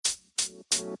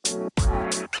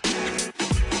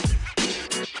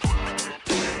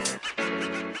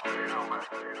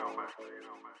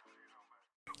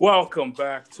Welcome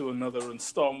back to another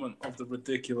installment of the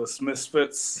Ridiculous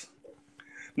Misfits.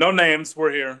 No names,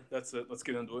 we're here. That's it. Let's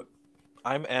get into it.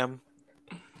 I'm M.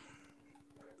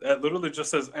 That literally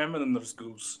just says M and then there's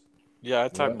Goose. Yeah, I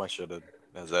tagged my shit in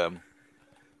as M.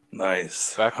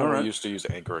 Nice. Back when we used to use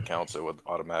Anchor accounts, it would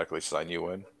automatically sign you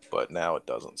in, but now it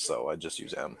doesn't, so I just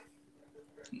use M.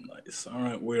 Nice. All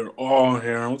right, we're all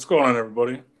here. What's going on,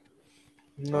 everybody?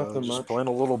 Nothing just much. playing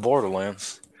a little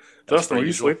Borderlands. Justin, are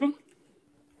you sleeping?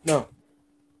 No.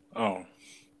 Oh.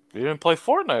 You didn't play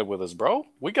Fortnite with us, bro.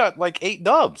 We got like 8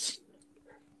 dubs.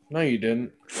 No, you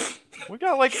didn't. We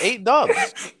got like 8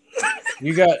 dubs.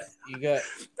 You got 8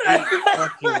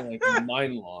 fucking like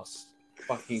mind loss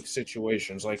fucking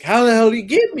situations. Like, how the hell did he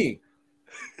get me?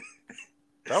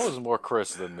 That was more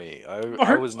Chris than me.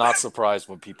 I was not surprised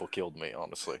when people killed me,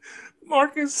 honestly.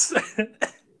 Marcus said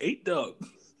 8 dubs.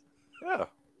 Yeah.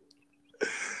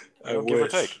 I Give or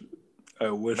take. I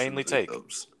wish. Mainly take.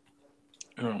 Dubs.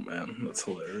 Oh man, that's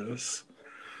hilarious.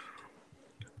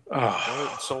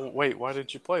 So wait, why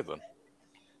didn't you play then?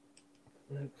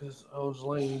 Because I was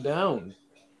laying down.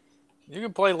 You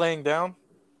can play laying down.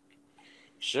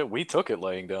 Shit, we took it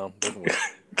laying down, didn't we?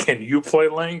 Can you play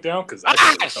laying down? Because I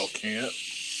sure can't.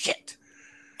 Shit.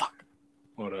 Fuck.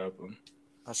 What happened?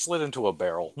 I slid into a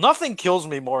barrel. Nothing kills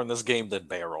me more in this game than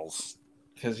barrels.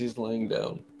 Because he's laying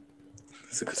down.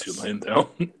 Is it because you're laying down?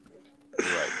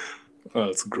 Right. Oh,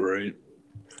 that's great.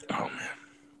 Oh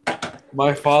man.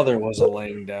 My father was a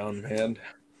laying down man.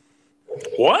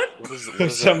 What?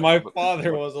 My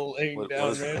father was a laying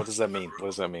down man. What does that mean? What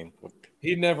does that mean?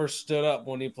 He never stood up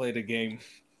when he played a game.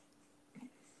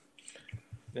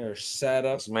 Never sat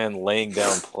up. This man laying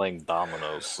down playing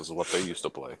dominoes is what they used to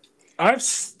play. I've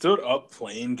stood up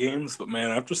playing games, but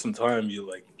man, after some time, your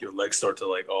legs start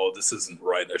to oh, this isn't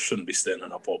right. I shouldn't be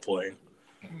standing up while playing.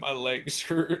 My legs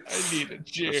hurt. I need a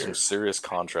chair. There's some serious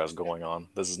contrast going on.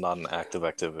 This is not an active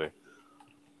activity.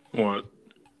 What?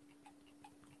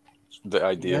 The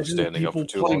idea of standing up for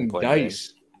too long playing dice.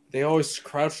 Games. They always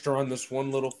crouched around this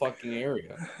one little fucking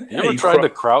area. You ever tried to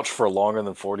crouch for longer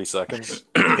than 40 seconds?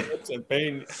 It's a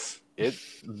pain.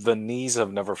 The knees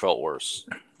have never felt worse.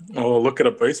 Oh, look at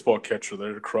a baseball catcher.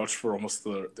 They're crouched for almost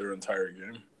their entire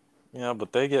game. Yeah,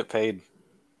 but they get paid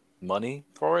money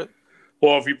for it.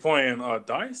 Well, if you're playing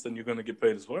dice, then you're going to get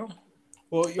paid as well.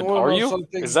 Well, are you?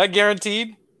 Something? Is that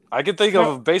guaranteed? I can think of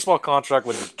a baseball contract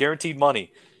with guaranteed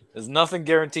money. There's nothing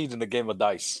guaranteed in the game of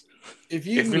dice. If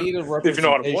you need a representation if you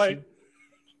know how to play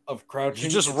of crouching,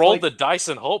 you just roll the dice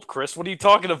and hope, Chris. What are you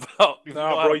talking about?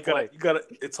 Nah, bro, you got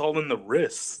it's all in the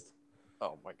wrist.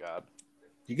 Oh my god.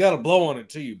 You got to blow on it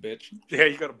too, you bitch. Yeah,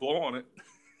 you got to blow on it.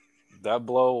 That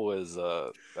blow is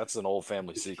that's an old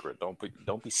family secret.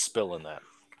 Don't be spilling that.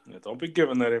 Yeah, don't be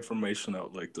giving that information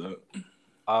out like that.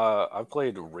 I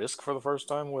played Risk for the first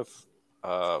time with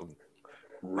my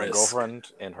girlfriend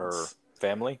and her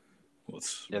family.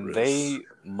 And Risk? They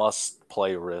must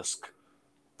play Risk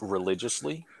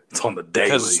religiously. It's on the daily.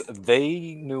 Because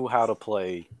they knew how to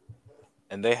play,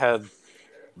 and they had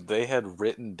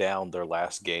written down their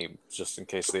last game just in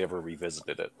case they ever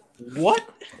revisited it. What?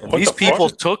 And these people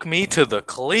took me to the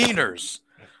cleaners.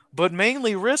 But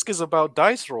mainly Risk is about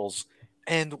dice rolls.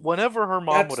 And whenever her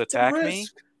mom would attack me,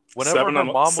 whenever her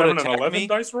mom would attack me,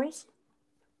 dice rolls?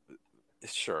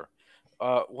 Sure.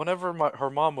 Whenever her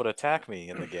mom would attack me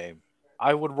in the game,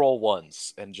 I would roll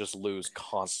ones and just lose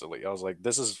constantly. I was like,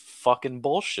 this is fucking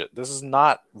bullshit. This is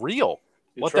not real.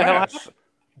 What the hell happened?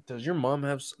 Does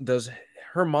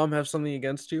her mom have something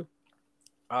against you?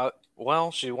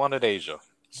 Well, she wanted Asia.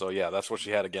 So yeah, that's what she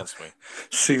had against me.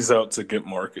 She's out to get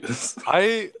Marcus.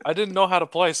 I didn't know how to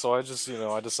play, so I just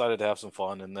I decided to have some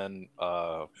fun, and then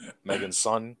Megan's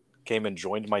son came and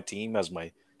joined my team as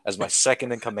my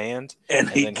second in command, and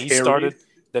then he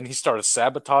started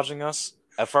sabotaging us.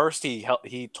 At first,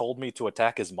 he told me to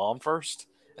attack his mom first,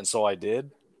 and so I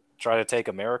did try to take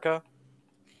America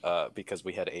because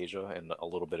we had Asia and a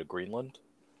little bit of Greenland,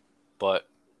 but.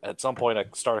 At some point, I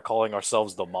started calling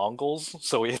ourselves the Mongols,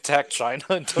 so we attacked China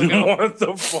and took it. What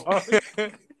the fuck?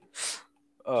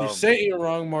 You're saying it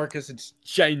wrong, Marcus. It's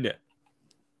China.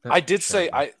 I did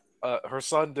say her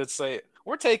son did say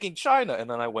we're taking China, and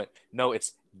then I went, no,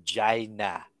 it's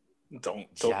China.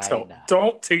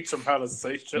 Don't teach them how to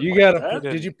say shit. You gotta.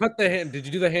 Did you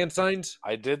do the hand signs?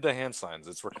 I did the hand signs.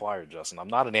 It's required, Justin. I'm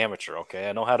not an amateur. Okay,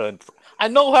 I know how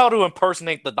to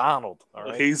impersonate the Donald. All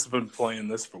right. He's been playing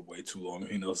this for way too long.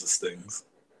 He knows his things.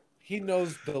 He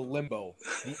knows the limbo.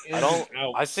 The I don't.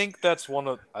 I think that's one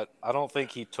of. I don't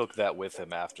think he took that with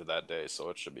him after that day, so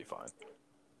it should be fine.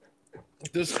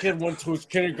 This kid went to his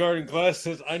kindergarten class.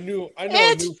 Says, "I know a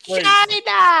new phrase."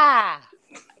 China.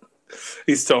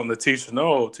 He's telling the teacher,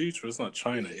 "No, teacher, it's not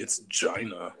China. It's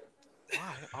China."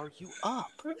 Why are you up?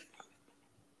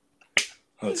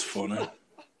 That's funny.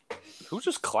 Who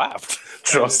just clapped?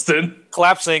 Justin.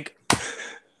 Clap sync.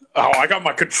 Oh, I got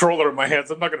my controller in my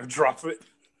hands. I'm not gonna drop it.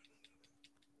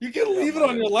 You can leave it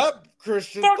on your lap,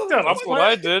 Christian. Fuck that. That's what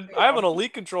I did. I have an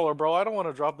Elite controller, bro. I don't want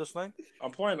to drop this thing. I'm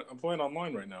playing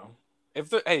online right now.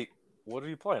 Hey, what are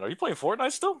you playing? Are you playing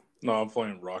Fortnite still? No, I'm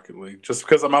playing Rocket League. Just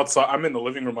because I'm outside, I'm in the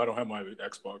living room. I don't have my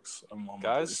Xbox. I'm on my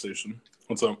PlayStation.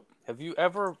 What's up? Have you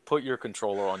ever put your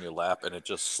controller on your lap and it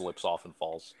just slips off and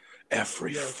falls?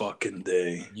 Every fucking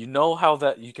day. You know how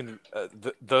that you can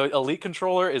the Elite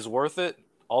controller is worth it,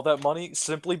 all that money,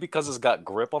 simply because it's got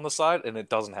grip on the side and it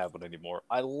doesn't happen anymore.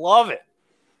 I love it.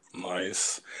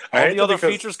 Nice. All the other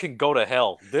features can go to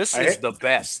hell. This is the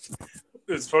best.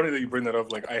 It's funny that you bring that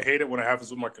up. Like, I hate it when it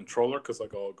happens with my controller because,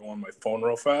 like, I'll go on my phone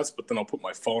real fast, but then I'll put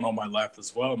my phone on my lap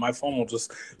as well, and my phone will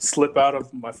just slip out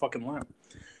of my fucking lap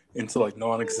into, like,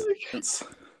 non-existence.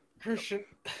 Christian,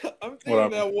 I'm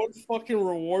thinking that one fucking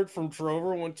reward from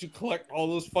Trover once you collect all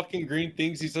those fucking green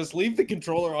things. He says, "Leave the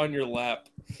controller on your lap."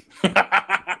 That's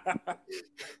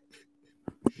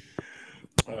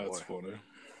funny.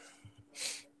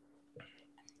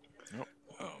 Yep.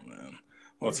 Oh man,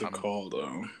 what's it called?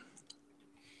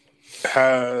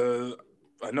 I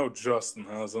know Justin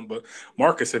hasn't, but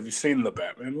Marcus, have you seen the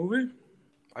Batman movie?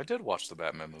 I did watch the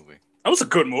Batman movie. That was a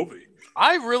good movie.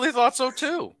 I really thought so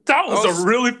too. That was a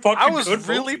really fucking good movie. I was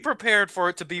really prepared for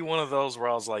it to be one of those where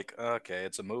I was like, okay,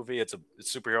 it's a movie, it's a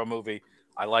superhero movie.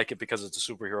 I like it because it's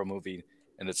a superhero movie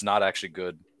and it's not actually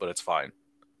good, but it's fine.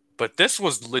 But this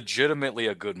was legitimately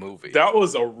a good movie. That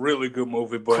was a really good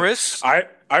movie, but Chris, I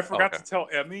forgot to tell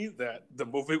Emmy that the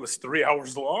movie was 3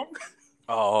 hours long.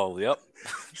 Oh, yep.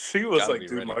 She was like,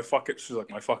 dude, she's like,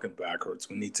 my fucking back hurts.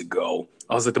 We need to go.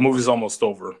 I was like, the movie's almost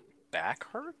over. Back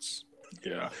hurts?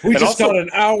 Yeah. We just got an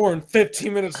hour and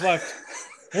 15 minutes left.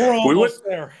 We're almost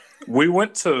there. We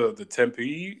went to the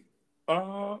Tempe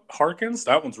Harkins.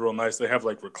 That one's real nice. They have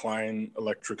like recline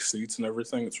electric seats and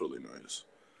everything. It's really nice.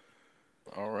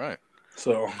 All right.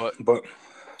 So, but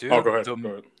dude, go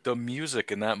ahead. The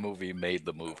music in that movie made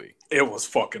the movie. It was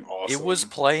fucking awesome. It was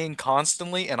playing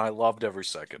constantly, and I loved every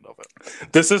second of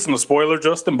it. This isn't a spoiler,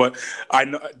 Justin, but I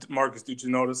know, Marcus, did you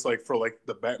notice, like, for like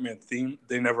the Batman theme,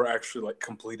 they never actually like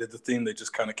completed the theme. They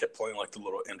just kind of kept playing like the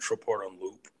little intro part on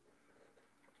loop.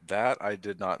 That I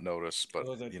did not notice, but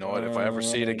you know what? If I ever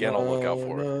see it again, I'll look out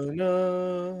for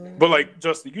it. But like,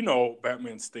 Justin, you know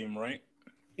Batman's theme, right?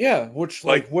 Yeah, which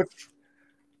the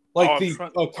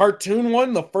cartoon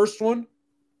one, the first one.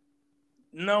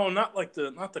 No, not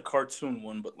the cartoon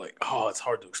one, but like, it's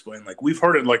hard to explain. Like, we've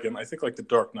heard it like in, I think like the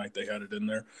Dark Knight, they had it in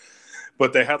there,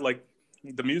 but they had like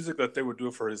the music that they would do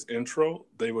for his intro.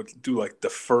 They would do like the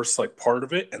first like part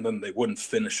of it, and then they wouldn't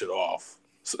finish it off.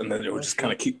 So, and then they would just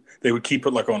kind of keep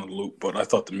it like on a loop. But I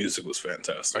thought the music was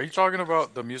fantastic. Are you talking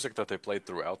about the music that they played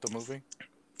throughout the movie?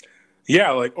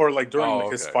 Yeah, like during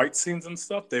his fight scenes and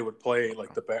stuff, they would play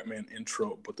like the Batman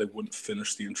intro, but they wouldn't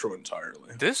finish the intro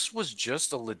entirely. This was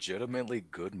just a legitimately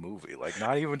good movie. Like,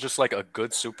 not even just like a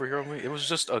good superhero movie. It was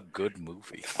just a good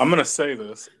movie. I'm gonna say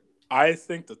this. I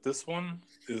think that this one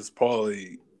is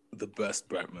probably the best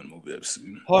Batman movie I've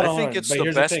seen. I think it's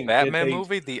the best Batman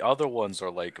movie. The other ones are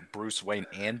like Bruce Wayne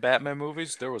and Batman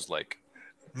movies. There was like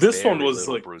this one was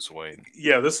like Bruce Wayne.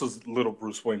 Yeah, this was little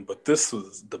Bruce Wayne, but this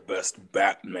was the best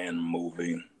Batman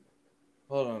movie.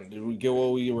 Hold on, did we get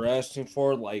what we were asking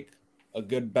for? Like a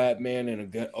good Batman and a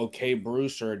good okay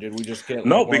Bruce, or did we just get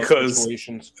because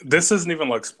this isn't even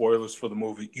like spoilers for the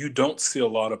movie. You don't see a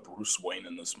lot of Bruce Wayne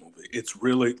in this movie. It's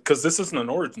really because this isn't an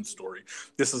origin story.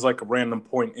 This is like a random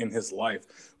point in his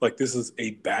life. Like, this is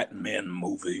a Batman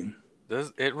movie.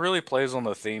 It really plays on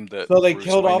the theme that so they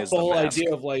killed off the whole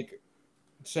idea of like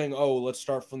saying, "Oh, let's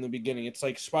start from the beginning." It's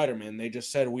like Spider-Man. They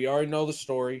just said, "We already know the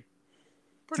story."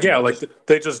 Like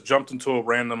they just jumped into a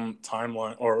random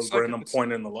timeline or a random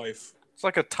point in the life. It's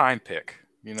like a time pick,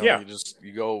 you know. Yeah.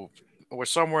 You go, we're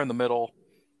somewhere in the middle.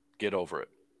 Get over it.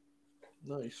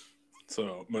 Nice.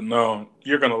 So, but no,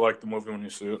 you're gonna like the movie when you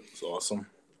see it. It's awesome.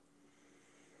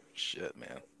 Shit,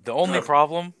 man. The only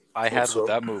problem I had with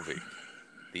that movie,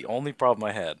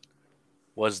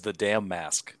 was the damn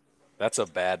mask. That's a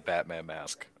bad Batman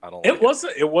mask. I don't. It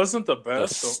wasn't the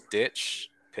best. The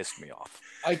Stitch pissed me off.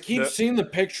 I keep seeing the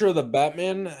picture of the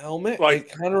Batman helmet. Like,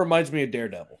 it kind of reminds me of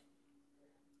Daredevil.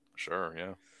 Sure,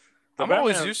 yeah. I'm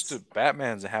always used to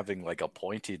Batman's having like a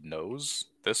pointed nose.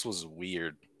 This was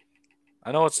weird.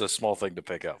 I know it's a small thing to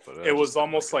pick up, but it was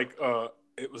almost like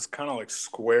it was kind of like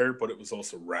squared, but it was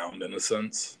also round in a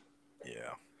sense.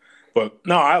 Yeah. But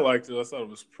no, I liked it. I thought it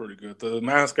was pretty good. The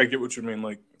mask, I get what you mean.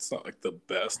 Like, it's not like the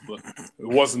best, but it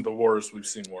wasn't the worst. We've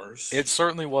seen worse. It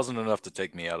certainly wasn't enough to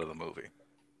take me out of the movie.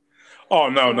 Oh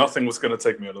no, nothing was gonna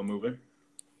take me out of the movie.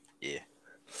 Yeah.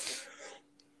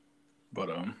 But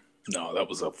no, that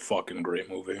was a fucking great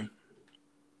movie.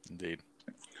 Indeed.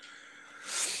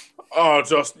 Oh,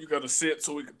 Justin, you got to see it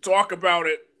so we can talk about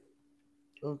it.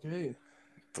 Okay.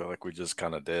 I feel like we just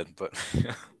kind of did, but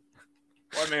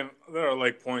I mean, there are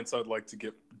like points I'd like to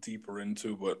get deeper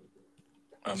into, but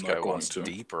I'm not going to.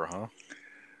 Deeper, huh?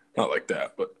 Not like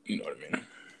that, but you know what I mean.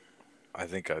 I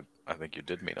think you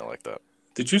did mean it like that.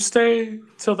 Did you stay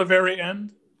till the very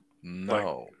end?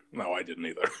 No. No, I didn't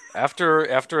either. After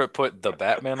it put the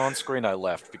Batman on screen, I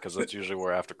left because that's usually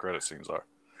where after credit scenes are.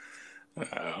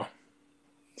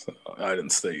 So I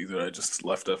didn't stay either. I just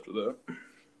left after that.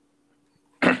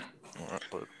 All right,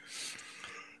 but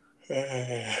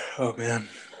oh man,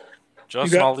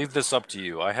 Justin, I'll leave this up to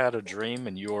you. I had a dream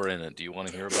and you were in it. Do you want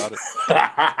to hear about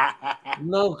it?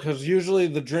 No, because usually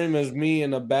the dream is me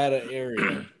in a bad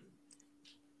area.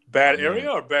 Bad area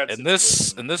or bad? In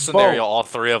this scenario, all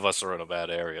three of us are in a bad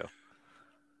area.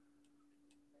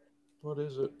 What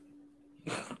is it?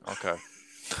 Okay.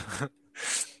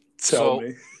 Tell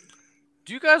me.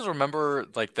 Do you guys remember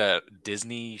like that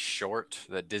Disney short,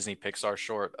 that Disney Pixar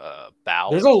short,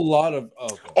 Bao? There's a lot of.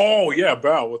 Oh yeah,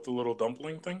 Bao with the little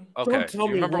dumpling thing. Okay. Don't tell Do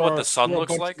you remember what the sun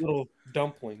looks like? Little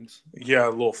dumplings. Yeah, a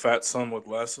little fat sun with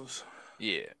glasses.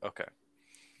 Yeah. Okay.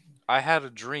 I had a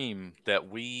dream that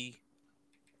we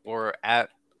were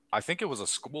at. I think it was a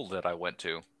school that I went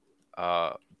to.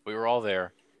 We were all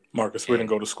there. Marcus, we didn't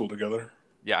go to school together.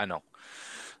 Yeah, I know.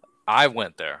 I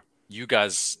went there. You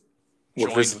guys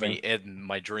joined me in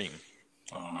my dream.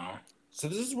 So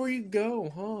this is where you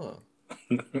go,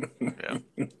 huh? Yeah.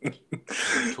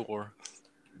 Tour.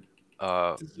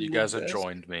 You guys have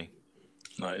joined me.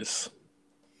 Nice.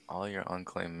 All your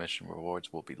unclaimed mission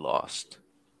rewards will be lost.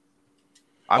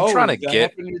 I'm trying to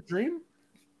get. In your dream?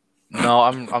 No,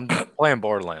 I'm playing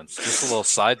Borderlands. Just a little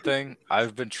side thing.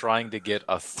 I've been trying to get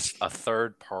a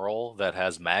third pearl that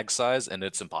has mag size, and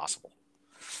it's impossible.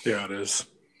 Yeah, it is.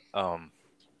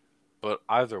 But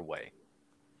either way,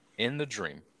 in the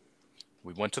dream,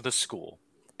 we went to the school,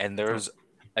 and there's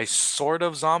a sort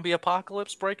of zombie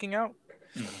apocalypse breaking out.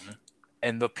 Mm-hmm.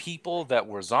 And the people that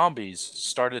were zombies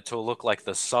started to look like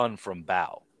the sun from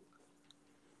Bao.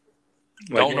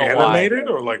 Like don't know animated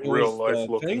why. Or like real life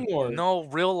looking? No,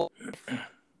 real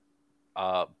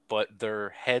life. But their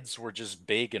heads were just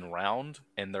big and round,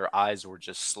 and their eyes were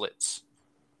just slits.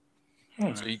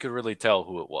 So you could really tell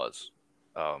who it was.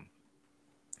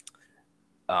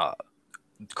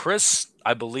 Chris,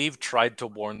 I believe, tried to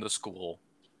warn the school,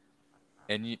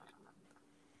 and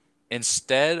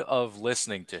instead of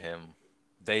listening to him,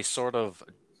 they sort of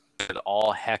did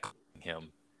all heckling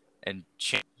him and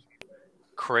changed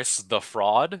Chris the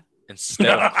Fraud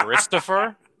instead of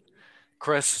Christopher.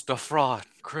 Chris the Fraud.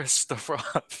 Chris the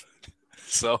Fraud.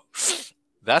 So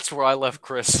that's where I left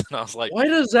Chris, and I was like, why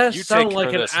does that sound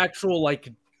like an actual like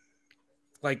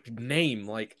name?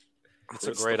 Like, it's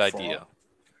a great idea.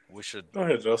 We should go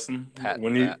ahead, Justin.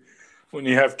 When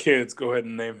you have kids, go ahead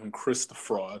and name him Chris the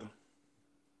Fraud.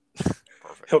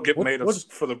 Perfect. He'll get made up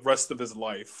for the rest of his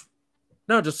life.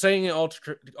 No, just saying it all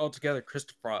together, Chris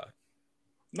the Fraud.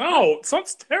 No, it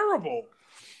sounds terrible.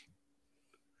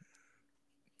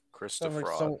 Chris the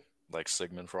Fraud, like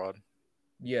Sigmund Freud.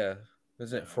 Yeah,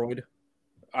 isn't it Freud?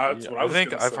 I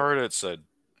think I've heard it said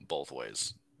both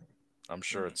ways. I'm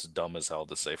sure it's dumb as hell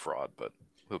to say fraud, but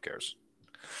who cares?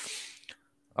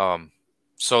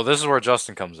 So this is where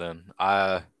Justin comes in.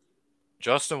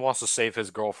 Justin wants to save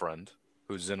his girlfriend,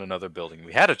 who's in another building.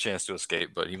 We had a chance to escape,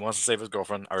 but he wants to save his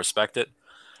girlfriend. I respect it.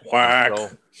 Whack.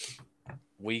 So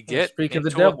we get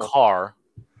into a car.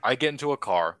 I get into a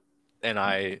car,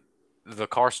 and the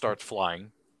car starts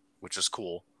flying, which is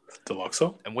cool.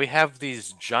 Deluxo. And we have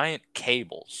these giant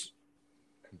cables.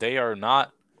 They are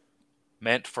not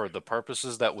meant for the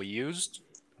purposes that we used.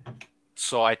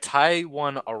 So I tie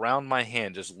one around my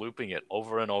hand, just looping it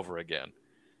over and over again.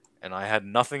 And I had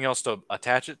nothing else to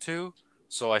attach it to.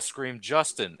 So I screamed,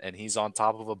 Justin, and he's on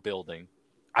top of a building.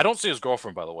 I don't see his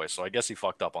girlfriend, by the way, so I guess he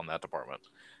fucked up on that department.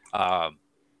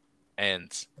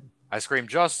 And I screamed,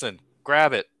 Justin,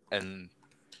 grab it. And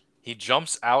he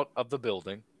jumps out of the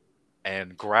building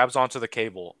and grabs onto the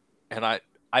cable. And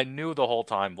I knew the whole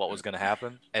time what was going to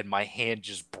happen, and my hand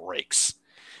just breaks.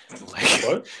 Like,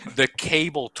 What? the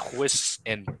cable twists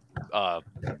and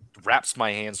wraps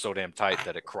my hand so damn tight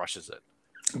that it crushes it.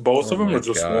 Both of them, or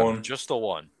just one? Just the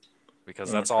one,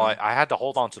 because that's all I had to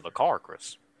hold on to the car,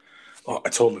 Chris. Oh, I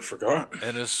totally forgot.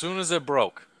 And as soon as it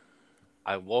broke,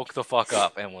 I woke the fuck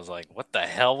up and was like, "What the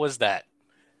hell was that?"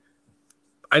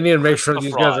 I need to make sure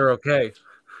these guys are okay.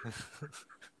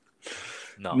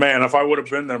 No, man, if I would have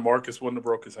been there, Marcus wouldn't have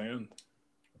broke his hand.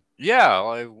 Yeah,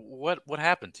 like what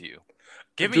happened to you?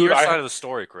 Give me your side of the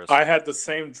story, Chris. I had the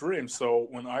same dream. So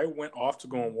when I went off to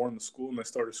go and warn the school, and they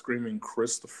started screaming,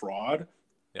 "Chris the fraud,"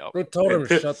 they told him,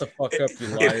 "Shut the fuck up, you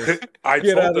liar!" I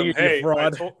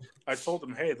told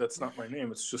them, "Hey, that's not my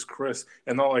name. It's just Chris."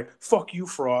 And they're like, "Fuck you,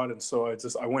 fraud!" And so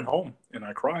I went home and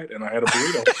I cried and I had a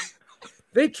burrito.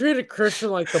 They treated Christian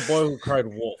like the boy who cried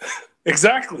wolf.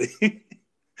 Exactly.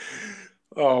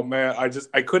 Oh man,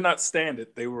 I could not stand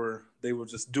it. They were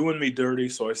just doing me dirty.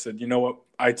 So I said, you know what?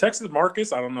 I texted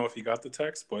Marcus. I don't know if he got the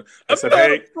text, but I said,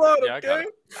 hey, I got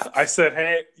it. I said,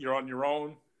 hey, you're on your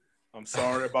own. I'm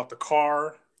sorry about the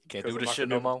car. Can't do this shit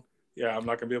no more. Yeah, I'm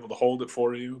not gonna be able to hold it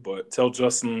for you, but tell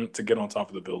Justin to get on top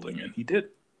of the building, and he did.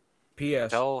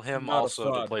 P.S. Tell him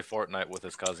also to play Fortnite with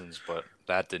his cousins, but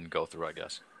that didn't go through, I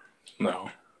guess. No.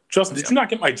 Justin, did you not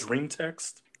get my dream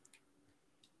text?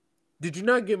 Did you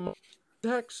not get my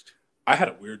text? I had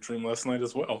a weird dream last night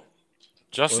as well.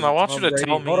 Justin, I want you to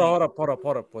tell me. Hold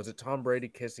up. Was it Tom Brady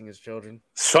kissing his children?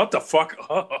 Shut the fuck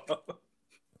up.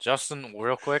 Justin,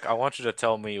 real quick, I want you to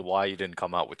tell me why you didn't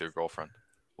come out with your girlfriend.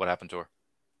 What happened to her?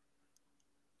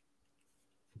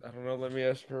 I don't know. Let me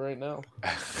ask her right now.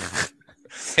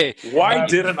 Hey, why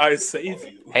didn't I save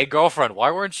you? Hey, girlfriend,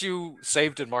 why weren't you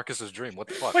saved in Marcus's dream? What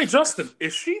the fuck? Wait, Justin,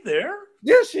 is she there?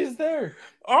 Yeah, she's there.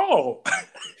 Oh,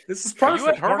 this is perfect. Are you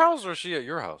at her house or is she at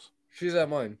your house? She's at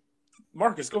mine.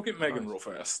 Marcus, go get Megan real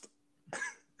fast.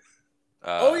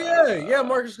 Oh yeah,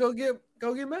 Marcus, go get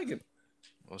Megan.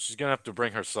 Well, she's gonna have to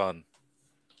bring her son,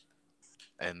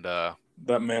 and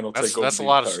that man will take over. That's a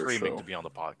lot of screaming to be on the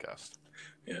podcast.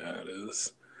 Yeah, it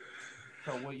is.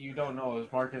 So what you don't know is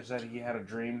Marcus said he had a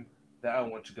dream that I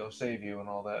want to go save you and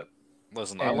all that.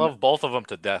 Listen, I love both of them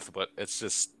to death, but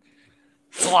it's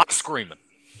a lot of screaming.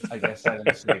 I guess I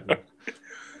didn't save you.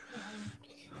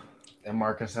 And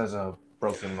Marcus has a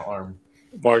broken arm.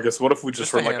 Marcus, what if we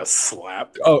just heard like a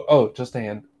slap? Oh, just a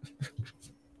hand.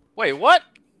 Wait, what?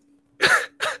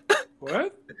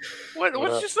 What? What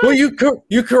did you say? Well,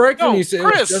 you corrected me.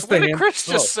 Chris, what did Chris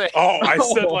just say? Oh,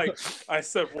 I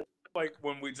said like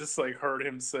when we just like heard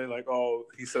him say like, oh,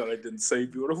 he said I didn't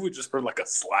save you. What if we just heard like a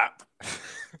slap?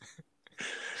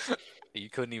 You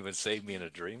couldn't even save me in a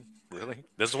dream? Really?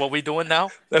 This is what we doing now?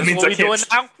 That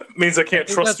means I can't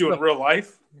trust you in real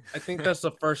life. I think that's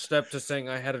the first step to saying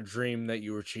I had a dream that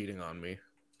you were cheating on me.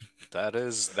 That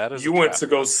is. You went to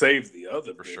go save the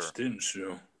other bitch, didn't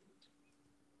you?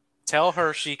 Tell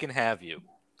her she can have you.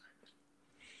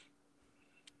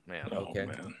 Man, okay.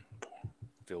 Man.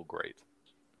 Feel great.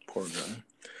 Poor guy.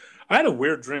 I had a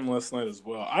weird dream last night as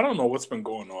well. I don't know what's been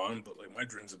going on, but like my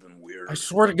dreams have been weird. I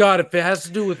swear to God, if it has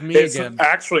to do with me again.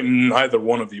 Actually, neither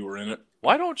one of you were in it.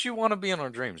 Why don't you want to be in our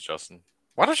dreams, Justin?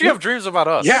 Why don't you have dreams about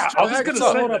us? Yeah, I was going to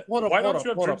say that. Why don't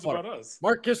you have dreams about us?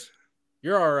 Marcus,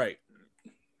 you're all right.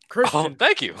 Christian. Oh,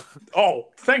 thank you. Oh,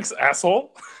 thanks,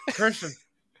 asshole. Christian,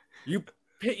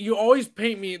 you always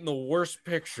paint me in the worst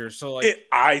picture. So like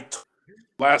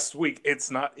last week,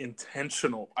 it's not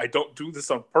intentional. I don't do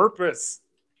this on purpose.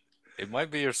 It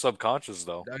might be your subconscious,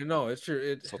 though. I know it's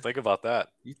true. So think about that.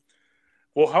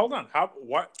 Well, hold on.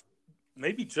 What?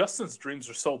 Maybe Justin's dreams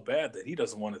are so bad that he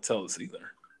doesn't want to tell us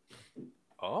either.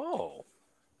 Oh,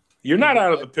 you're not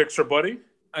out of the picture, buddy.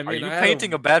 I mean, are you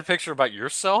painting a bad picture about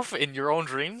yourself in your own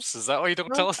dreams? Is that why you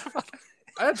don't tell us about it?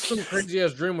 I had some crazy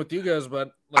ass dream with you guys,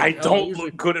 but I don't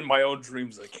look good in my own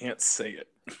dreams. I can't say it.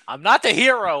 I'm not the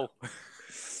hero.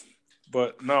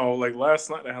 But no, like last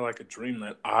night I had like a dream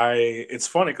that it's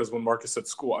funny because when Marcus said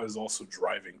school, I was also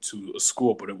driving to a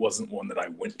school, but it wasn't one that I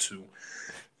went to.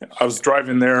 I was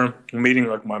driving there, meeting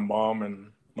like my mom and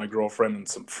my girlfriend and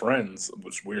some friends,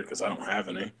 which is weird because I don't have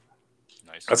any.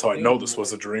 Nice. That's how I know this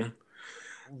was a dream.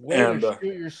 Way to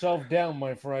shoot yourself down,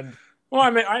 my friend. Well, I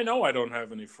mean, I know I don't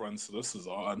have any friends, so this is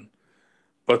odd.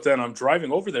 But then I'm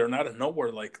driving over there, and out of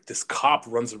nowhere, like, this cop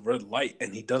runs a red light,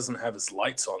 and he doesn't have his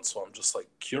lights on, so I'm just, like,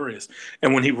 curious.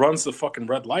 And when he runs the fucking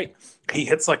red light, he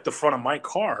hits, like, the front of my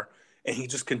car, and he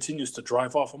just continues to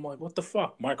drive off. I'm like, what the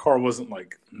fuck? My car wasn't,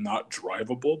 like, not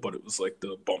drivable, but it was, like,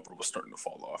 the bumper was starting to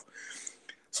fall off.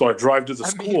 So I drive to the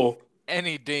school.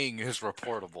 Any ding is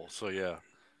reportable, so yeah.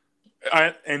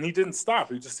 And he didn't stop.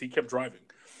 He kept driving.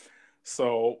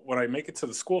 So when I make it to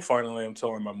the school finally, I'm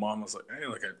telling my mom, I was like, hey,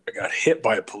 like I got hit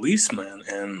by a policeman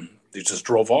and they just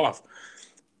drove off.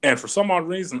 And for some odd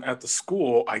reason at the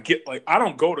school, I get like, I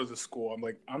don't go to the school.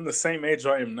 I'm the same age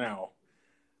I am now.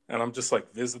 And I'm just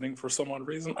like visiting for some odd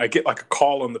reason. I get like a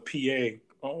call on the PA.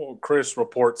 Oh, Chris,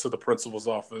 report to the principal's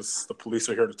office. The police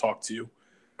are here to talk to you.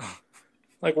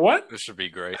 Like, what? This should be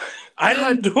great. I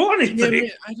didn't do anything.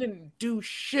 I didn't do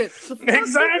shit.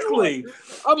 Exactly.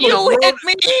 You hit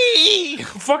me!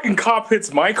 Fucking cop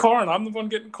hits my car and I'm the one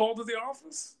getting called to the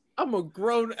office. I'm a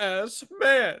grown ass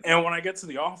man. And when I get to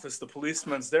the office, the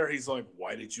policeman's there. He's like,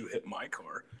 "Why did you hit my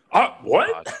car?"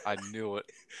 What? God, I knew it.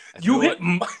 You hit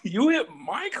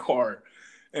my car.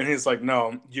 And he's like,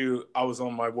 "No, I was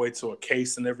on my way to a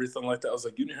case and everything like that." I was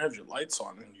like, "You didn't have your lights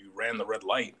on and you ran the red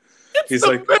light." It's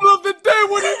the middle of the day.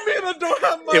 What do you mean I don't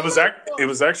have my It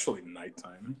was actually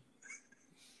nighttime.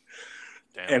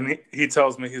 Damn. And he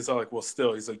tells me, he's like, "Well,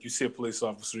 still," he's like, "You see a police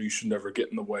officer, you should never get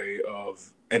in the way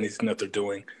of anything that they're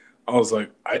doing." I was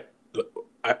like,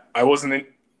 I was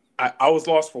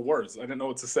lost for words. I didn't know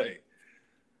what to say.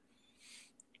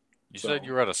 You said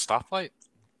you were at a stoplight?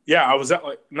 Yeah, I was at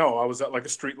like a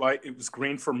street light. It was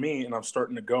green for me, and I'm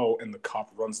starting to go, and the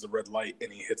cop runs the red light,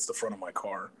 and he hits the front of my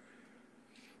car.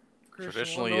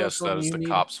 Traditionally, yes, that is the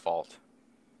cop's fault.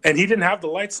 And he didn't have the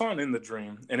lights on in the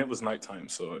dream, and it was nighttime.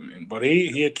 So, I mean, but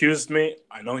he accused me.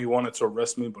 I know he wanted to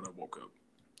arrest me, but I woke up.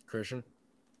 Christian,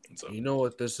 you know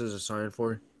what this is a sign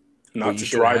for? Not to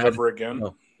drive ever again.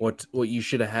 No. What you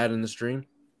should have had in the stream?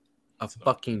 A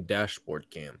fucking dashboard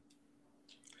cam.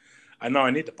 I know.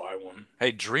 I need to buy one.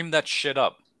 Hey, dream that shit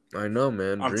up. I know,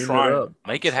 man. I'm trying. It up.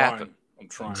 Make it happen. I'm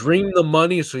trying. Dream the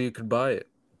money so you could buy it.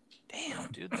 Damn,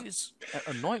 dude, these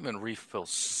anointment refills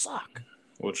suck.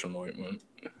 Which anointment?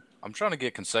 I'm trying to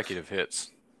get consecutive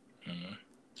hits. Mm-hmm.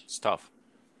 It's tough.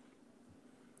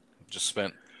 Just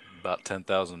spent about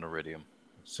 10,000 iridium.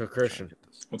 So, Christian,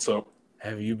 what's up?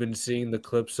 Have you been seeing the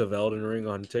clips of Elden Ring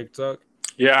on TikTok?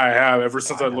 Yeah, I have. Ever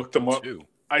since I looked them up,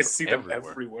 I see them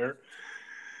everywhere.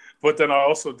 But then I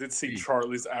also did see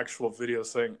Charlie's actual video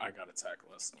saying, "I got attacked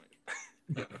last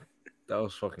night." That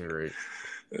was fucking great.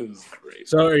 It was great.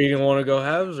 So, are you gonna want to go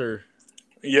halves or?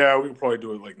 Yeah, we can probably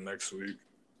do it like next week.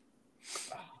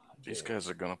 These guys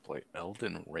are gonna play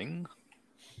Elden Ring.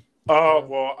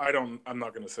 Well, I'm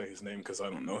not gonna say his name because I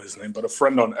don't know his name. But a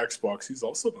friend on Xbox, he's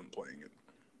also been playing it.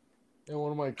 Yeah,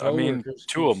 one of my I mean,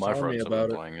 two of my friends have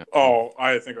been playing it. Oh,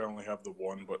 I think I only have the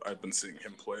one, but I've been seeing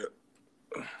him play it.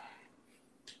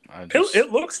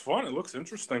 It looks fun. It looks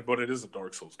interesting, but it is a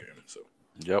Dark Souls game. So.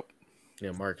 Yep.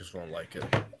 Yeah, Marcus won't like it.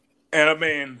 And I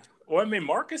mean,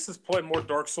 Marcus has played more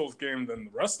Dark Souls game than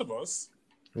the rest of us.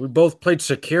 We both played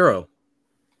Sekiro.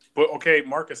 But okay,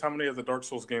 Marcus, how many of the Dark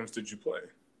Souls games did you play?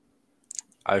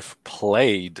 I've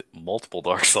played multiple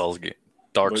Dark Souls games,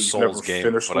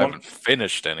 but I haven't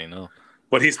finished any. No.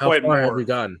 But he's played more. How far have you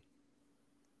gotten?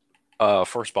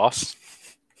 First boss.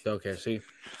 Okay, see.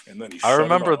 And then I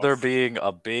remember there being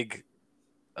a big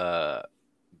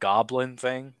goblin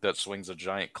thing that swings a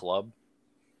giant club.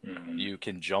 Mm-hmm. You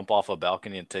can jump off a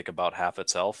balcony and take about half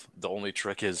its health. The only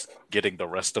trick is getting the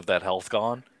rest of that health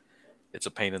gone. It's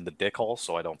a pain in the dick hole,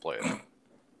 so I don't play it.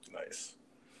 Nice.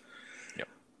 Yep.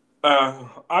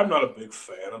 I'm not a big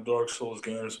fan of Dark Souls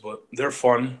games, but they're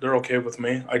fun. They're okay with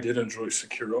me. I did enjoy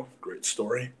Sekiro. Great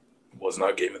story. Was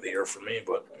not Game of the Year for me,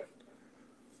 but...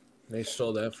 They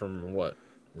stole that from what?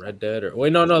 Red Dead? Or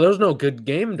wait, no, there was no good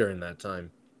game during that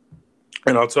time.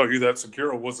 And I'll tell you that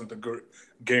Sekiro wasn't the good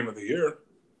Game of the Year.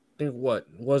 I think what?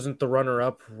 Wasn't the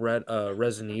runner-up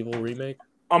Resident Evil remake?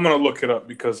 I'm going to look it up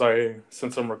because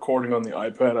since I'm recording on the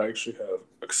iPad, I actually have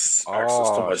access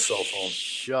to my cell phone.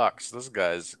 Shucks, this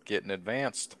guy's getting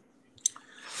advanced.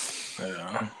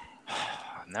 Yeah.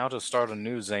 Now to start a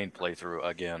new Zane playthrough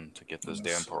again to get this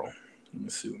damn pearl. Let me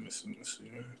see.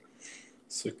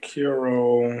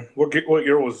 Sekiro. What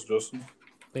year was it, Justin?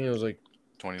 I think it was like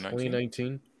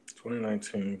 2019.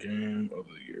 2019 Game of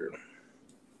the Year.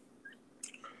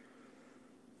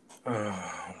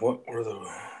 What were the...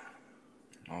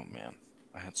 Oh, man.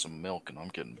 I had some milk, and I'm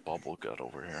getting bubble gut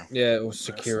over here. Yeah, it was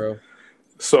Sekiro.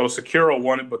 So Sekiro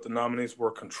won it, but the nominees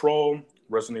were Control,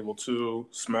 Resident Evil 2,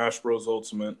 Smash Bros.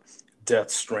 Ultimate,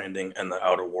 Death Stranding, and The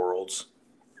Outer Worlds.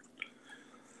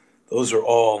 Those are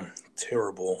all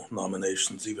terrible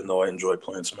nominations, even though I enjoy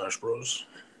playing Smash Bros.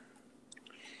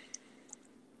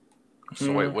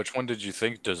 So wait, which one did you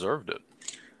think deserved it?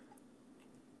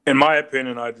 In my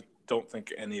opinion, I don't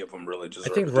think any of them really deserved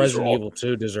it. I think Resident Evil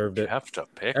 2 deserved it. You have to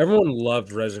pick. Everyone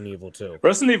loved Resident Evil 2.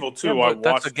 Resident Evil 2, yeah,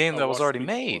 that's a game that was already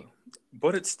made.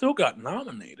 But it still got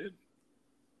nominated.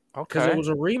 Okay. Because it was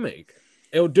a remake.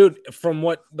 Dude, from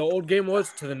what the old game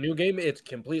was to the new game, it's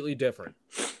completely different.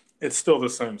 It's still the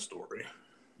same story.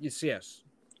 Yes.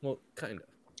 Well, kind of.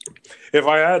 If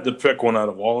I had to pick one out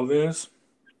of all of these,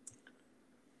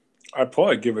 I'd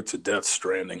probably give it to Death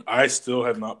Stranding. I still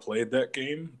have not played that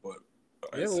game, but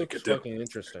I think it did. Fucking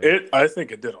interesting. I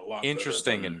think it did a lot.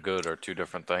 Interesting and good are two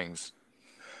different things.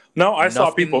 No, I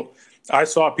saw people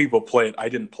play it. I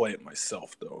didn't play it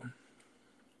myself though.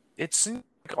 It seemed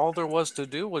like all there was to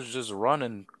do was just run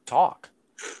and talk.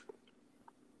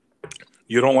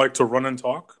 You don't like to run and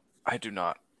talk? I do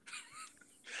not.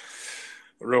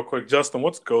 Real quick, Justin,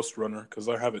 what's Ghost Runner? Because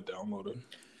I have it downloaded.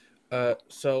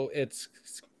 So it's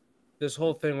this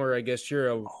whole thing where I guess you're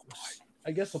a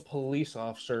police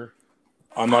officer.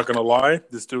 I'm not gonna lie,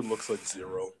 this dude looks like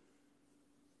Zero.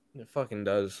 It fucking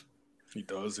does. He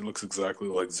does. He looks exactly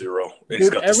like Zero.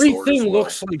 Dude, everything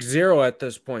looks like Zero at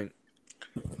this point.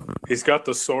 He's got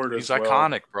the sword as well. He's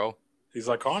iconic, bro. He's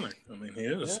iconic. I mean, he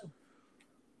is. Yeah.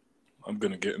 I'm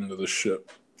gonna get into this shit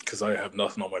because I have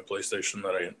nothing on my PlayStation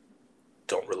that I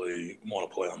don't really want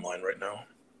to play online right now.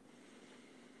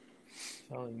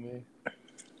 Telling me.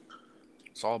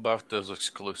 It's all about those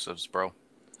exclusives, bro.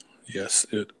 Yes,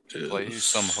 it is. Play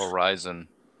some Horizon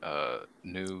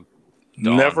New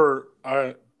Dawn. Never.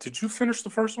 Did you finish the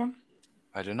first one?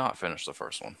 I did not finish the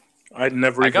first one. I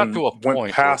got to a point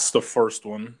went past the first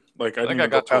one. Like I didn't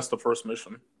go past the first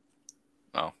mission.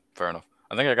 Oh, fair enough.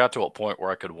 I think I got to a point where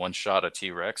I could one-shot a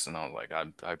T-Rex, and I was like,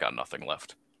 I've got nothing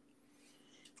left.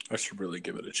 I should really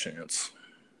give it a chance.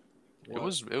 It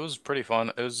was pretty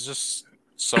fun. It was just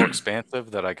so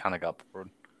expansive that I kind of got bored.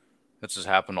 This has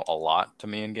happened a lot to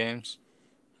me in games.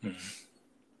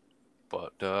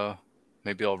 But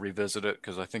maybe I'll revisit it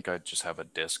because I think I just have a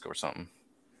disc or something.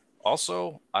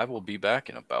 Also, I will be back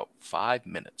in about 5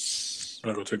 minutes.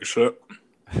 I'll go take a shot.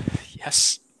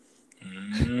 Yes.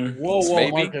 Whoa,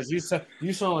 Marcus! You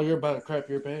sound like you're about to crap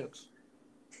your pants.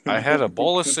 I had a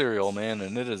bowl of cereal, man,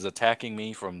 and it is attacking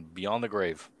me from beyond the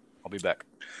grave. I'll be back.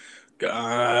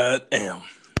 God damn.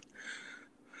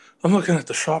 I'm looking at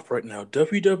the shop right now.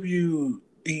 WWE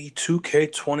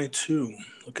 2K22.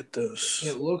 Look at this.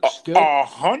 It looks good.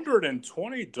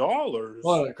 $120.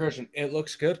 Hold on, Christian. It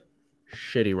looks good.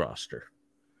 Shitty roster.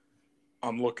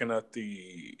 I'm looking at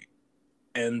the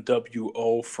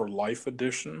NWO for Life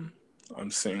edition.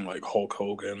 I'm seeing like Hulk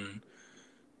Hogan.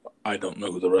 I don't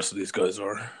know who the rest of these guys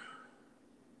are.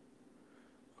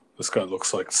 This guy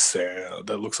looks like Sam.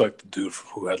 That looks like the dude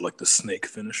who had like the snake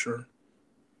finisher.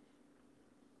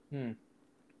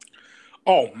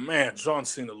 Oh man, John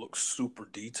Cena looks super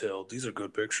detailed. These are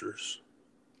good pictures.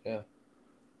 Yeah.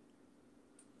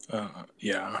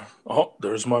 Yeah. Oh,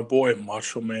 there's my boy,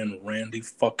 Macho Man Randy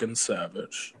fucking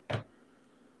Savage.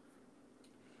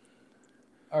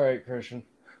 All right, Christian.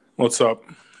 What's up?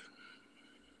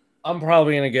 I'm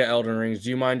probably going to get Elden Rings.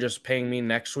 Do you mind just paying me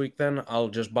next week then? I'll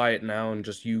just buy it now and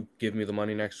just you give me the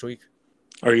money next week.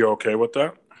 Are you okay with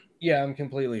that? Yeah, I'm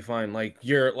completely fine. Like,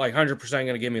 you're like 100% going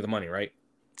to give me the money, right?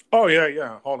 Oh,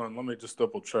 yeah. Hold on. Let me just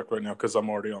double check right now because I'm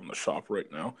already on the shop right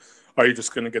now. Are you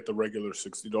just going to get the regular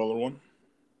 $60 one?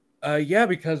 Yeah,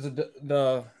 because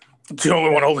the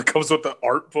only one only comes with the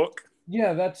art book?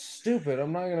 Yeah, that's stupid.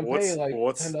 I'm not going to pay like $10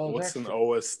 What's extra. an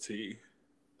OST?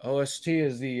 OST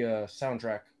is the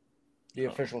soundtrack. The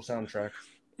official soundtrack.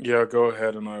 Yeah, go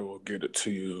ahead and I will get it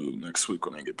to you next week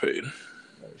when I get paid.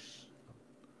 Nice.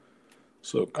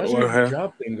 So go How's ahead. your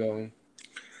job thing going?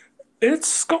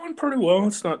 It's going pretty well.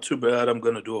 It's not too bad. I'm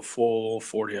going to do a full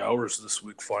 40 hours this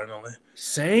week finally.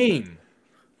 Same.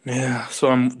 Yeah, so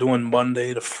I'm doing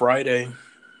Monday to Friday.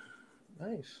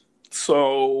 Nice.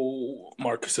 So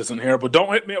Marcus isn't here, but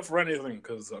don't hit me up for anything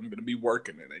because I'm going to be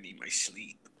working and I need my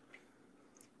sleep.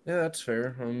 Yeah, that's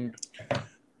fair.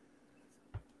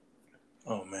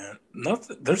 Oh man,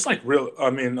 nothing. There's like real. I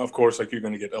mean, of course, like you're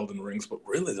gonna get Elden Rings, but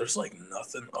really, there's like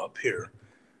nothing up here.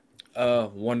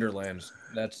 Wonderlands.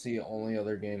 That's the only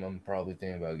other game I'm probably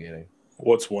thinking about getting.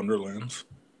 What's Wonderlands?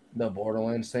 The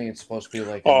Borderlands thing. It's supposed to be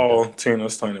like.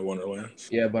 Tina's Tiny Wonderlands.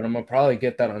 Yeah, but I'm gonna probably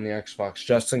get that on the Xbox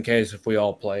just in case if we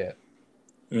all play it.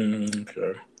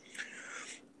 Okay.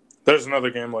 There's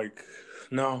another game like.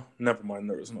 No, never mind.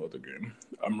 There is no other game.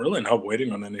 I'm really not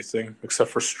waiting on anything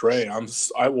except for Stray.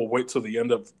 I will wait till the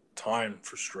end of time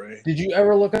for Stray. Did you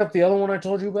ever look up the other one I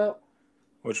told you about?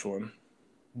 Which one?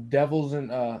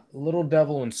 Little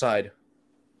Devil Inside.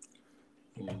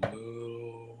 Let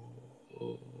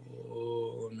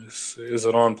me see. Is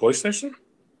it on PlayStation?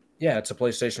 Yeah, it's a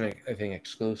PlayStation, I think,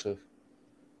 exclusive.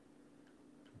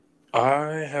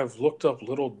 I have looked up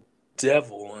Little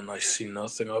Devil and I see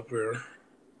nothing up here.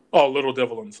 Oh, Little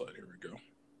Devil Inside. Here we go.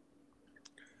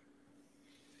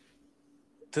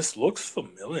 This looks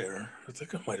familiar. I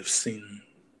think I might have seen.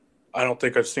 I don't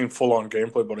think I've seen full-on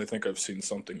gameplay, but I think I've seen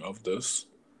something of this.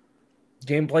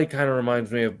 Gameplay kind of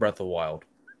reminds me of Breath of the Wild.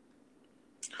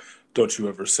 Don't you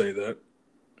ever say that.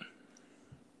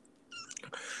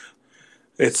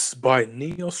 It's by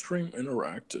Neostream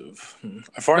Interactive.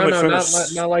 I finally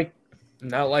finished.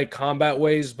 Not like Combat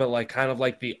Ways, but like kind of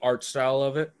like the art style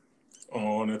of it.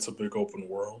 Oh, and it's a big open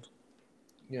world.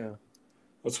 Yeah.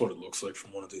 That's what it looks like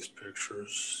from one of these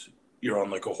pictures. You're on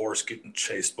like a horse getting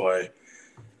chased by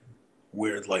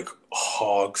weird like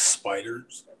hog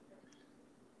spiders.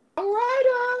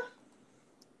 Alrighta.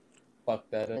 Fuck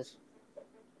that is.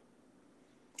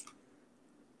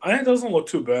 It doesn't look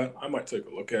too bad. I might take a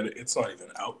look at it. It's not even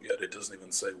out yet. It doesn't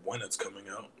even say when it's coming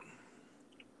out.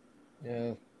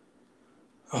 Yeah.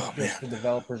 Oh man. The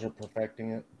developers are perfecting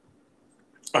it.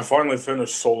 I finally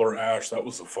finished Solar Ash. That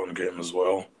was a fun game as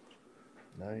well.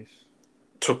 Nice.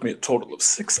 Took me a total of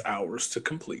 6 hours to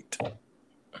complete.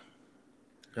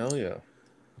 Hell yeah.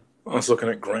 I was looking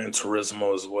at Gran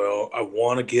Turismo as well. I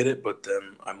want to get it, but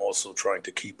then I'm also trying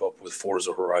to keep up with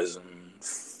Forza Horizon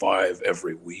 5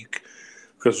 every week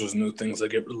because there's new things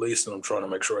that get released, and I'm trying to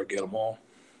make sure I get them all.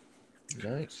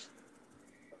 Nice.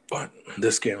 But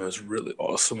this game is really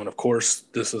awesome, and of course,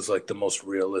 this is like the most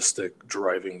realistic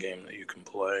driving game that you can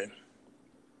play.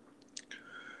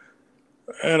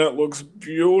 And it looks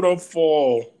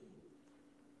beautiful.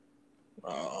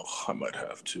 Oh, I might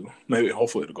have to. Maybe,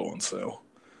 hopefully it'll go on sale.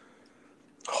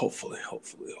 Hopefully.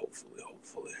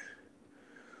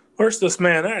 Where's this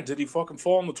man at? Did he fucking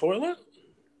fall in the toilet?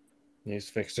 He's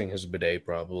fixing his bidet,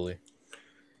 probably.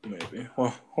 Maybe.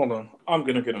 Well, hold on. I'm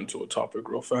going to get into a topic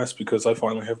real fast because I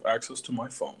finally have access to my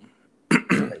phone.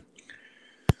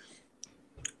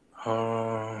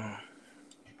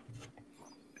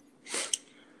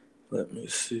 Let me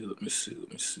see.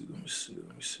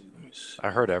 I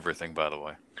heard everything, by the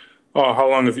way. Oh, how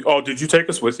long have you... Oh, did you take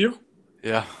us with you?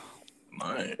 Yeah.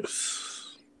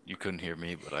 Nice. You couldn't hear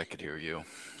me, but I could hear you.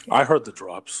 I heard the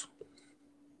drops.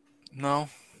 No.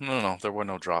 There were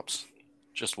no drops.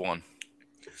 Just one.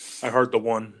 I heard the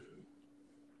one.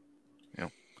 Yeah.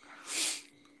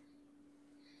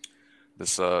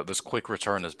 This quick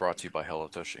return is brought to you by Hello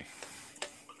Tushy.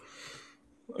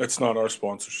 It's not our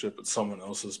sponsorship, it's someone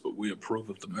else's, but we approve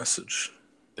of the message.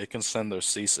 They can send their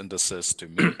cease and desist to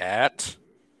me at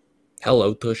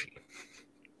Hello Tushy.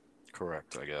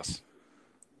 Correct, I guess.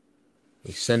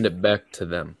 We send it back to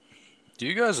them. Do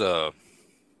you guys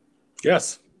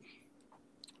Yes.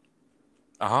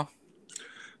 Uh-huh.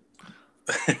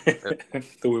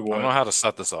 Do we I don't know how to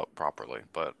set this up properly,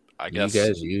 but I guess you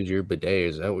guys use your bidet.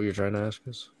 Is that what you're trying to ask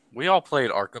us? we all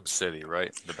played Arkham City,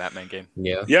 right? The Batman game.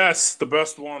 Yeah. Yes, the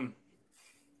best one.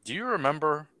 Do you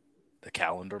remember the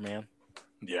Calendar Man?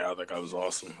 Yeah, that guy was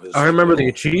awesome. I remember the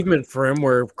achievement for him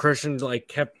where Christian like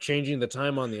kept changing the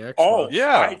time on the Xbox. Oh,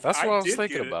 yeah, that's what I was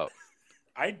thinking about.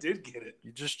 I did get it.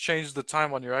 You just changed the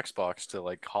time on your Xbox to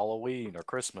like Halloween or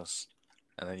Christmas,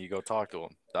 and then you go talk to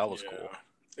him. That was cool.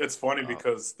 It's funny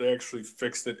because they actually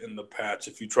fixed it in the patch.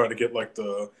 If you try to get like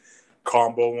the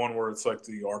combo one where it's like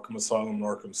the Arkham Asylum and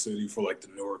Arkham City for like the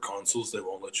newer consoles, they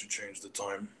won't let you change the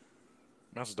time.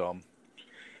 That's dumb.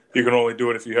 You can only do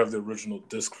it if you have the original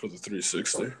disc for the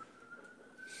 360.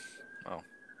 Oh.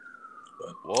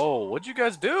 But, whoa, what'd you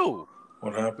guys do?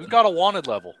 What happened? Who's got a wanted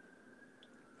level?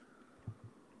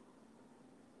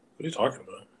 What are you talking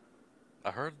about?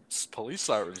 I heard police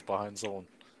sirens behind someone.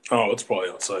 Oh, it's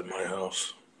probably outside my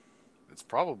house. It's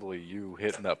probably you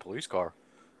hitting that police car.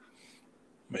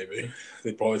 Maybe.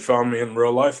 They probably found me in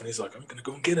real life, and he's like, I'm going to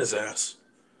go and get his ass.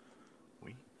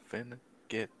 We finna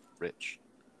get rich.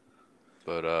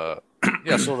 But,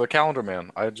 yeah, so the Calendar Man,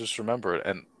 I just remember it.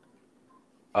 And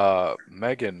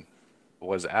Megan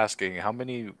was asking how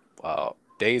many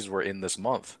days were in this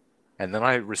month. And then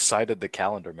I recited the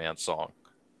Calendar Man song.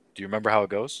 Do you remember how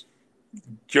it goes?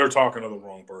 You're talking to the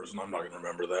wrong person. I'm not going to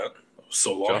remember that.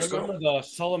 So long ago. I remember the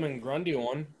Solomon Grundy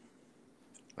one.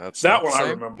 That's that one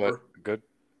I remember. But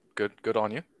good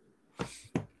on you.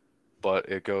 But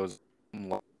it goes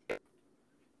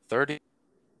 30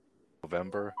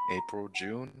 November, April,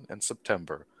 June, and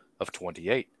September of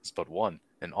 28 is but one,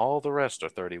 and all the rest are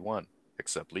 31,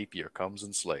 except leap year comes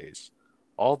and slays.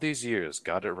 All these years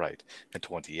got it right, and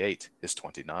 28 is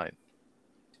 29.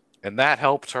 And that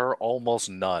helped her almost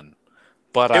none.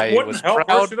 But I was proud.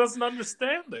 Her. She doesn't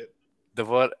understand it.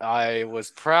 But I was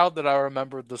proud that I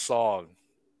remembered the song.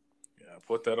 Yeah,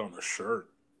 put that on a shirt.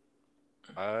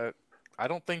 I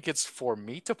don't think it's for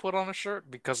me to put on a shirt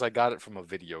because I got it from a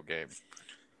video game.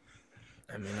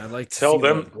 I mean, I'd like to tell see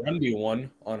them the Grundy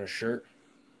one on a shirt.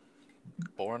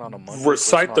 Born on a Monday.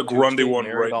 Recite the Grundy one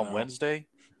married right on now. Wednesday.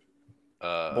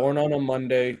 Born on a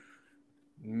Monday,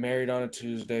 married on a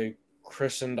Tuesday,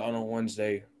 christened on a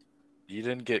Wednesday. You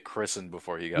didn't get christened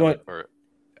before he got or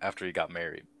after he got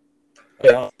married.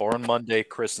 Yeah. Born Monday,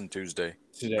 christened Tuesday,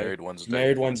 married Wednesday.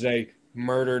 Married Wednesday,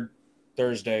 murdered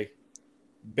Thursday,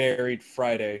 buried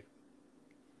Friday.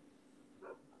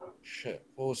 Shit,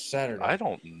 what was Saturday? I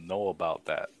don't know about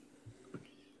that.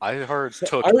 I heard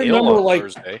I remember, ill on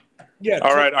Thursday. Yeah.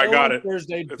 All right, I got it.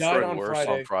 Thursday, It's died right. on Worse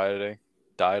Friday. on Friday,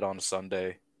 died on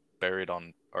Sunday, died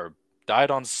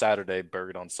on Saturday,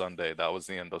 buried on Sunday. That was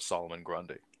the end of Solomon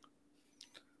Grundy.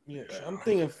 Yeah, I'm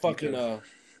thinking fucking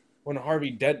when Harvey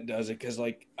Dent does it, because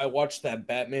like I watched that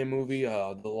Batman movie,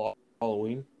 The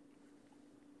Halloween.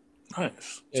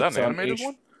 Nice. Is that an animated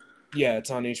one? Yeah, it's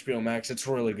on HBO Max. It's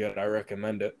really good. I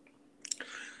recommend it.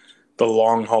 The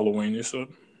Long Halloween, you said?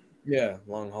 Yeah,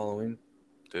 Long Halloween.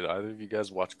 Did either of you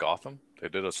guys watch Gotham? They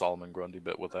did a Solomon Grundy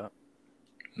bit with that.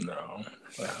 No.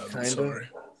 Kinda. Sorry.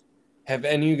 Have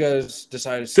any of you guys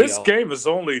decided to see This game is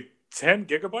only 10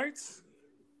 gigabytes?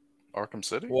 Arkham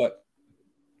City? What?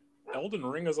 Elden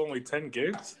Ring is only 10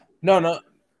 gigs? No.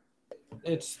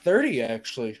 It's 30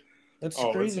 actually. That's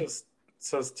Oh, crazy. it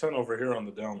says 10 over here on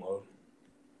the download.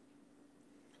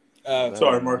 Sorry,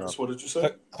 Sorry, Marcus, what did you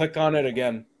say? Click on it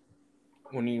again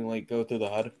when you like go through the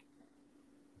HUD.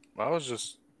 I was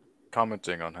just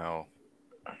commenting on how.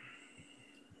 What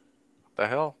the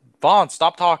hell? Vaughn,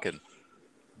 stop talking.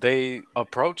 They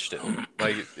approached it.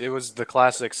 Like, it was the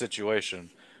classic situation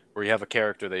where you have a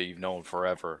character that you've known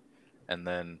forever, and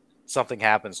then something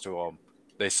happens to him.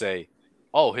 They say,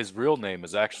 oh, his real name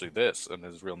is actually this, and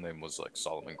his real name was like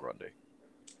Solomon Grundy.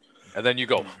 And then you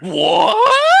go,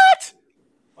 what?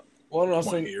 Well, and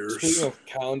also, speaking of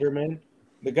Calendar Man,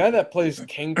 the guy that plays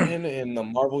Kingpin in the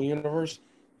Marvel Universe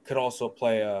could also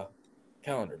play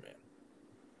Calendar Man.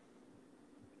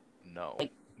 No.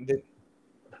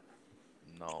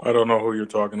 No. I don't know who you're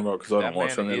talking about because I don't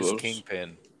watch any of those.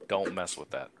 Kingpin. Don't mess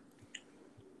with that.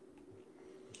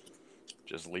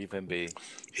 Just leave him be.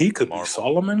 He could be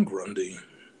Solomon Grundy.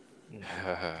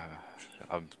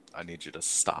 I need you to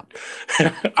stop.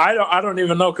 I don't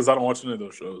even know because I don't watch any of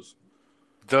those shows.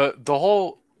 The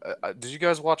whole. Did you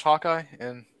guys watch Hawkeye?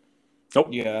 And nope.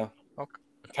 Yeah. Okay.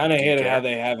 Kind of hated how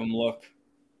they have him look.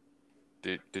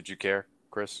 Did you care,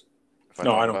 Chris?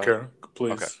 No, I don't care.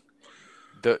 Please.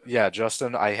 Okay.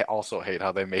 Justin, I also hate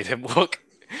how they made him look.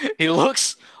 He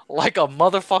looks like a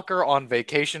motherfucker on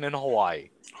vacation in Hawaii.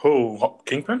 Who?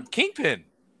 Kingpin? Kingpin.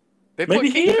 They Maybe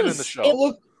put Kingpin in the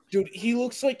show. He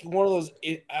looks like one of those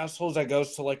assholes that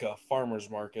goes to like a farmer's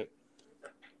market.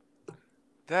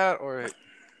 That, or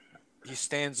he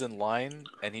stands in line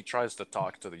and he tries to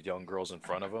talk to the young girls in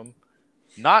front of him.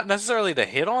 Not necessarily to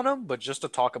hit on him, but just to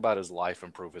talk about his life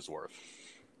and prove his worth.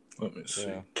 Let me see.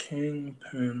 Yeah.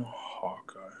 Kingpin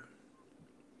Hawkeye.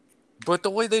 But the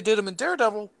way they did him in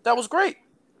Daredevil, that was great.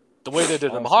 The way they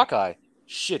did him in Hawkeye,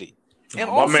 shitty. And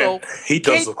also, he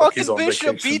does look like he's on Bishop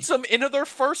vacation. beats him into their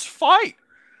first fight.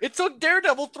 It took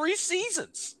Daredevil 3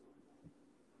 seasons.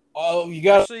 Oh, you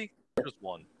got to see just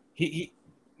one. He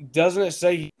doesn't it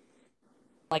say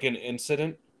like an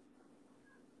incident?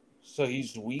 So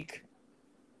he's weak.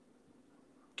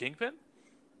 Kingpin?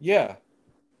 Yeah.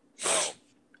 Oh,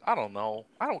 I don't know.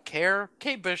 I don't care.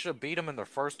 Kate Bishop beat him in their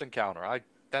first encounter.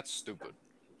 That's stupid.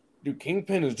 Dude,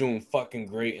 Kingpin is doing fucking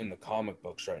great in the comic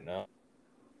books right now.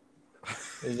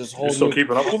 There's this whole You're still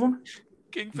keeping up with him?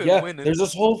 Kingpin winning. There's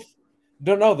this whole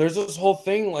there's this whole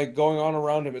thing like going on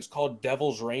around him. It's called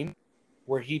Devil's Reign,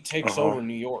 where he takes over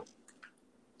New York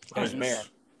as mayor.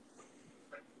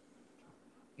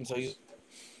 And so he's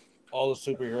all the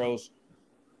superheroes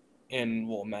in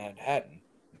Manhattan.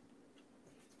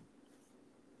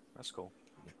 That's cool.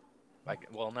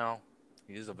 Now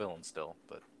he's a villain still,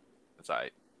 but it's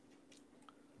alright.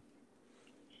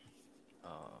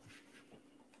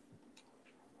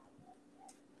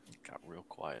 Got real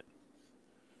quiet.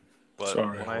 But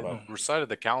when I recited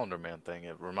the Calendar Man thing,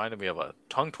 it reminded me of a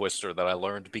tongue twister that I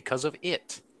learned because of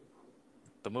It.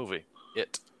 The movie,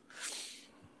 It.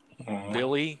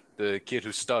 Billy, the kid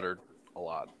who stuttered a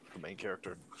lot, the main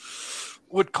character,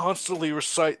 would constantly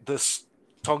recite this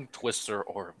tongue twister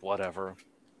or whatever.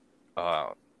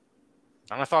 And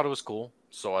I thought it was cool,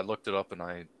 so I looked it up and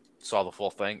I saw the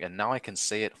full thing, and now I can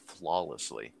say it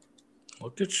flawlessly.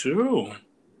 Look at you.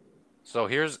 So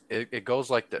it goes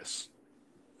like this.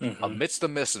 Mm-hmm. Amidst the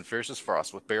mist and fiercest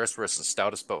frost, with barest wrists and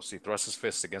stoutest boast, he thrusts his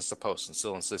fist against the post and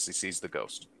still insists he sees the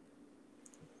ghost.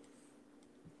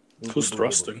 Who's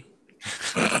thrusting?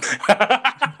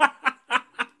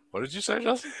 What did you say,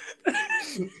 Justin?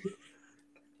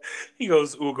 He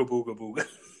goes ooga booga booga.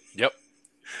 Yep.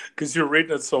 Because you're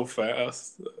reading it so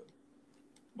fast.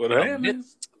 But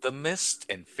amidst the mist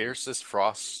and fiercest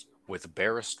frosts, with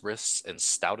barest wrists and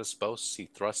stoutest boasts, he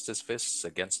thrusts his fists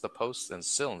against the posts and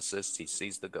still insists he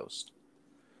sees the ghost.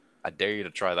 I dare you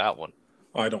to try that one.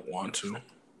 I don't want to.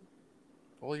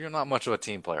 Well, you're not much of a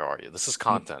team player, are you? This is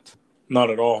content.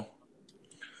 Not at all.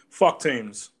 Fuck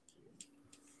teams.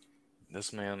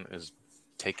 This man is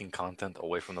taking content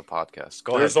away from the podcast.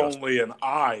 Go There's ahead. There's only an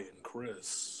I in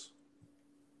Chris.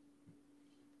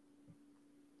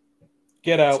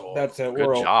 Get out. That's it.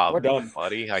 Good job. We're done,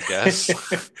 buddy, I guess.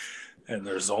 And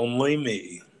there's only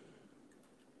me.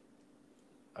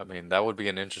 I mean, that would be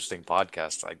an interesting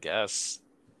podcast, I guess.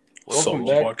 Welcome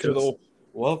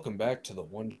back to the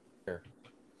one chair.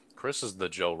 Chris is the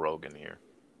Joe Rogan here.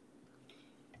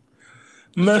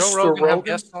 Mr. Joe Rogan have Rogan?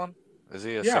 guests on? Is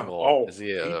he a single? Is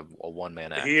he a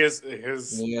one-man act? He is.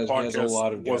 His podcast has a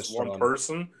lot of was guests one on.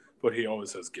 person, but he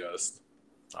always has guests.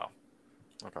 Oh,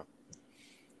 okay.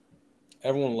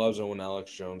 Everyone loves it when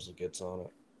Alex Jones gets on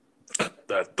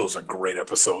it. Those are great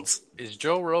episodes. Is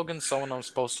Joe Rogan someone I'm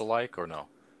supposed to like or no?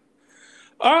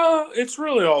 It's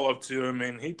really all up to you. I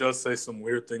mean, he does say some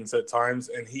weird things at times,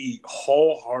 and he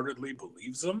wholeheartedly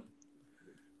believes them.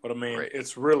 But I mean,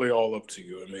 it's really all up to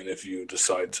you. I mean, if you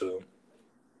decide to.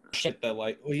 Shit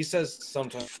that he says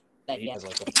sometimes that he has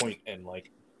like a point and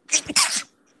like.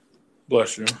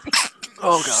 Bless you.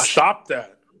 Oh gosh! Stop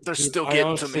that! They're still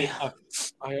getting to me.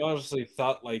 I honestly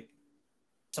thought like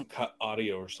some cut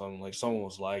audio or something, like someone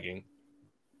was lagging.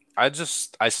 I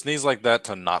sneeze like that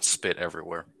to not spit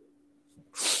everywhere.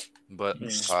 But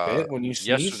spit when you sneeze?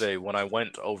 Yesterday when I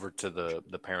went over to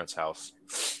the parents' house,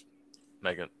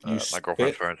 Megan, my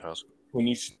girlfriend's parents' house.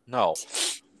 No,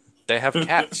 they have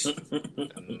cats.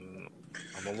 And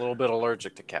I'm a little bit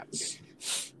allergic to cats.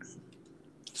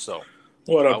 So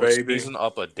what a I was baby! sneezing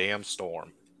up a damn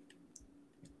storm.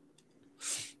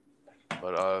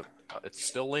 But it's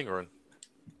still lingering.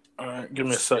 All right, give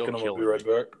me a second. I'll be right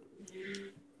back.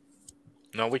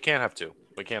 No, we can't have two.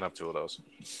 We can't have two of those.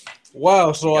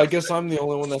 Wow, so I guess I'm the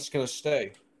only one that's going to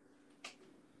stay.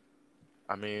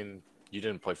 I mean, you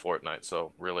didn't play Fortnite,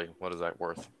 so really, what is that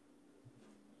worth?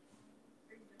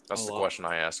 That's the question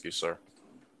I ask you, sir.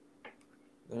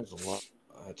 There's a lot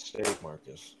at stake,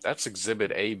 Marcus. That's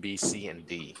exhibit A, B, C, and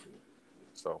D.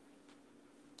 So,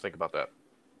 think about that.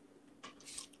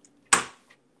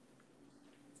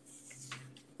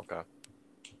 Okay.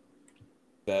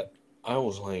 That I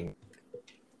was laying.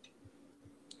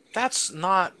 That's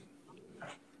not...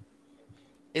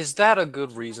 Is that a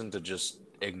good reason to just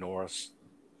ignore us?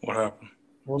 What happened?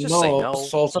 Well, just say no.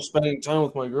 It's also spending time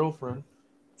with my girlfriend.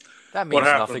 That means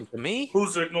nothing to me.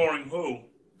 Who's ignoring who?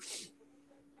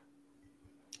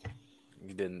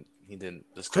 He didn't.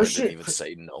 This guy didn't even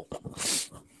say no.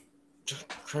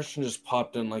 Christian just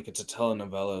popped in like it's a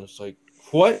telenovela. It's like,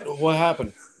 what? What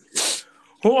happened?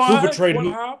 What? Who betrayed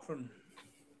who? What happened?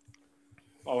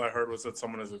 All I heard was that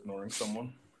someone is ignoring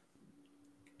someone.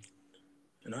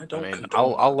 And I don't. I mean,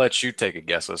 I'll let you take a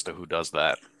guess as to who does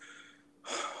that.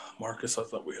 Marcus, I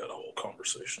thought we had a whole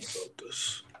conversation about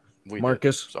this.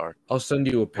 Marcus, sorry. I'll send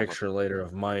you a picture later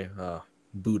of my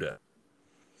Buddha.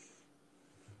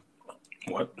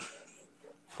 What?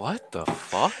 What the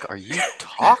fuck are you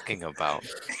talking about?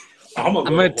 I'm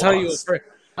gonna tell you.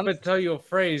 I'm gonna tell you a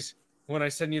phrase when I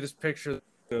send you this picture.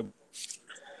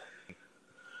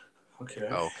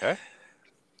 Okay.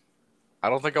 I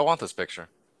don't think I want this picture.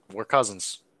 We're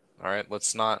cousins. All right,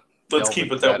 let's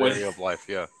keep it that way. Area of life,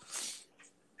 yeah.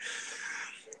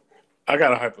 I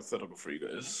got a hypothetical for you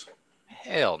guys.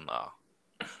 Hell no.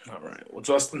 All right. Well,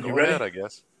 Justin, you Go ready? ahead, I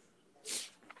guess.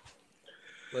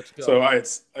 Let's go. So I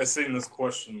seen this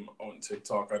question on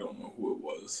TikTok. I don't know who it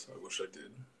was. I wish I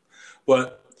did.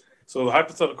 But so the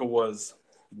hypothetical was: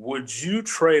 would you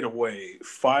trade away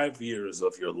 5 years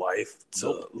of your life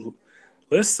to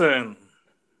listen?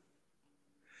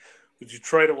 Would you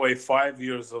trade away 5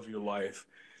 years of your life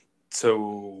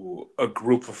to a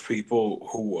group of people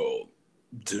who will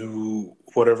do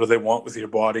whatever they want with your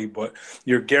body, but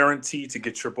you're guaranteed to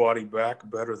get your body back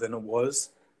better than it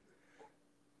was?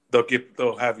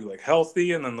 They'll have you like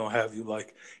healthy, and then they'll have you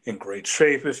like in great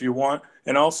shape if you want.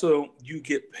 And also you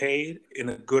get paid in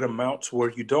a good amount to where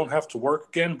you don't have to work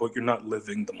again, but you're not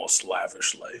living the most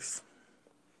lavish life.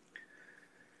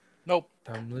 Nope.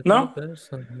 No?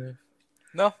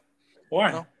 No.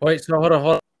 Why? No. Wait, so hold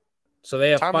on. So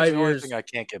they have Time 5 is the only years. thing I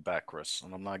can't get back, Chris,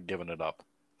 and I'm not giving it up.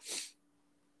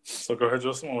 So go ahead,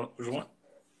 Justin. What do you want?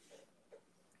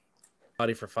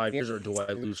 Body for 5 years, or do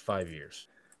I lose 5 years?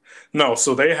 No,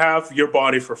 so they have your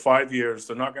body for 5 years.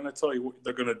 They're not going to tell you what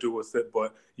they're going to do with it,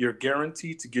 but you're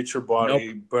guaranteed to get your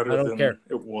body better than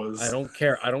it was. I don't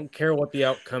care. I don't care what the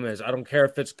outcome is. I don't care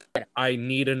if it's. I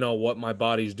need to know what my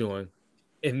body's doing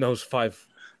in those 5.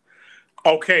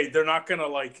 Okay, they're not going to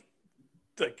like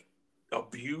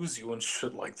abuse you and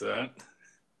shit like that.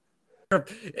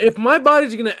 If my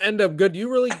body's going to end up good, do you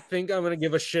really think I'm going to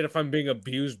give a shit if I'm being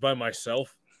abused by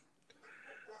myself?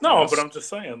 No, but I'm just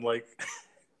saying, like,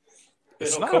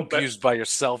 it's not abused by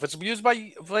yourself. It's abused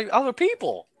by other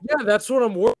people. Yeah, that's what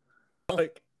I'm worried about.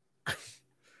 Like,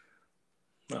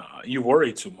 you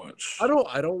worry too much. I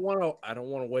don't want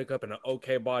to wake up in an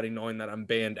okay body knowing that I'm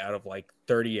banned out of like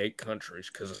 38 countries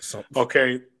because of something.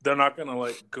 Okay, they're not gonna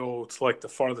like go to like the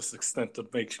farthest extent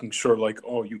of making sure like,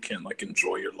 oh, you can't like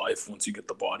enjoy your life once you get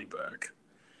the body back.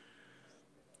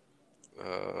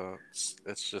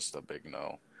 It's just a big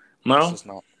no. No, it's just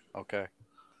not okay.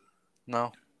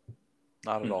 No,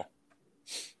 not at all.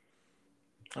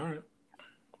 All right.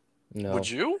 No. Would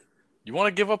you? You want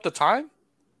to give up the time?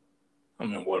 I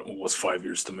mean, what was 5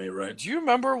 years to me, right? Do you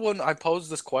remember when I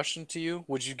posed this question to you?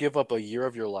 Would you give up a year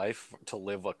of your life to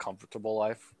live a comfortable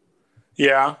life?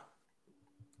 Yeah.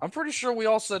 I'm pretty sure we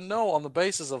all said no on the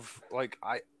basis of, like,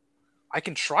 I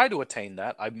can try to attain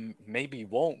that. I maybe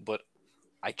won't, but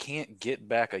I can't get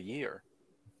back a year.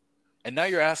 And now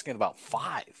you're asking about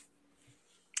 5.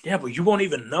 Yeah, but you won't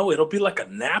even know. It'll be like a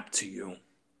nap to you.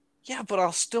 Yeah, but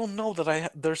I'll still know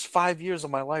that there's 5 years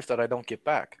of my life that I don't get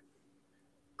back.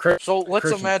 So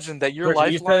let's imagine that your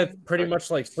lifeline... You said pretty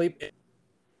much like sleep.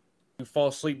 You fall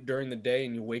asleep during the day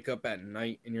and you wake up at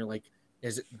night and you're like,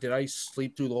 did I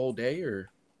sleep through the whole day or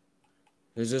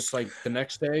is this like the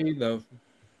next day? All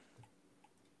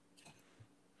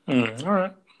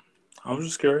right. I was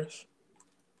just curious.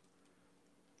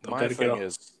 My thing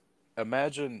is,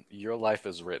 imagine your life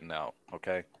is written out,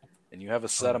 okay? And you have a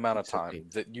set amount of time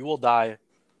that you will die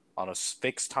on a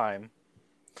fixed time.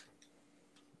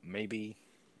 Maybe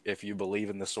if you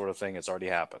believe in this sort of thing, it's already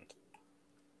happened.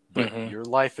 But your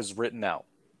life is written out.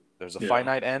 There's a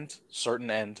finite end,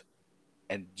 certain end,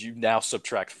 and you now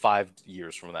subtract 5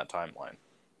 years from that timeline.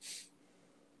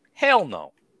 Hell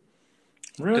no.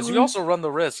 Really? Because you also run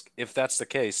the risk, if that's the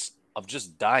case, of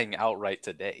just dying outright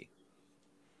today.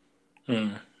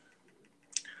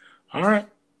 All right.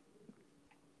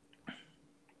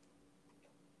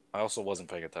 I also wasn't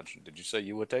paying attention. Did you say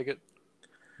you would take it?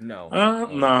 No.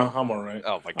 No, I'm all right.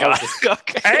 Oh, my God.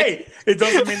 Okay. Hey, it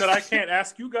doesn't mean that I can't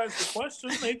ask you guys the question.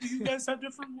 Maybe you guys have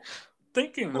different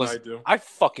thinking than I do. I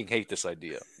fucking hate this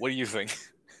idea. What do you think?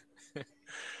 It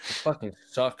fucking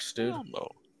sucks, dude. Hell no.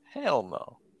 Hell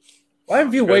no. Why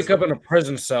if you wake up in a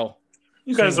prison cell?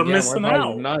 You guys are missing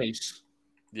out. Nice.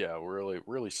 Yeah, we're really,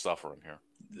 really suffering here.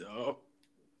 Yep.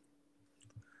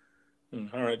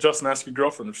 All right, Justin, ask your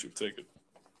girlfriend if she would take it.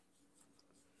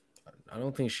 I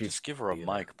don't think she'd... Just give her a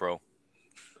mic, bro.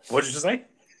 What did you say?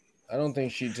 I don't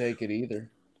think she'd take it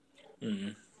either.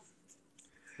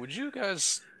 Would you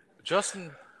guys,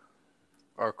 Justin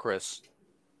or Chris,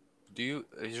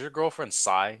 is your girlfriend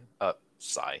shy?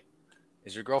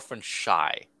 Is your girlfriend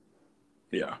shy?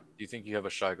 Yeah. Do you think you have a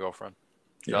shy girlfriend?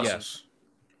 Yes.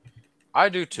 I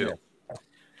do too. Yeah.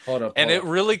 Hold up. It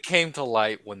really came to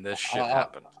light when this shit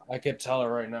happened. I could tell her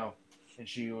right now, and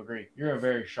she will agree. You're a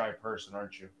very shy person,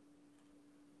 aren't you?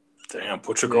 Damn,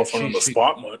 put your girlfriend on the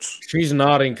spot much. She's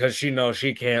nodding because she knows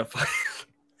she can't fight.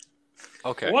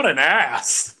 Okay. What an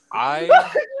ass. You're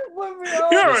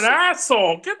an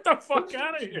asshole. Get the fuck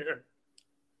out of here.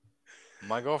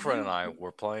 My girlfriend and I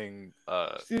were playing.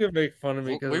 She didn't make fun of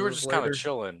me. We were just kind of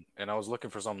chilling, and I was looking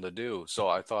for something to do. So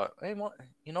I thought, hey,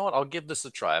 you know what? I'll give this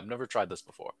a try. I've never tried this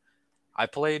before. I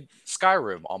played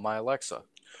Skyrim on my Alexa.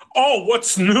 Oh,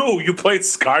 what's new? You played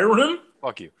Skyrim?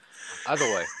 Fuck you. Either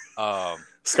way.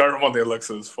 Skyrim on the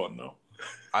Alexa is fun, though.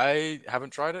 I haven't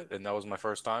tried it, and that was my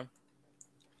first time.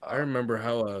 I remember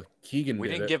how Keegan We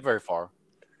didn't get very far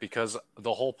because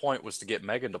the whole point was to get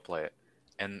Megan to play it.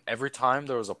 And every time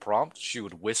there was a prompt, she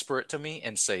would whisper it to me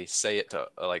and say it to,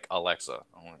 like, Alexa.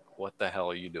 I'm like, what the hell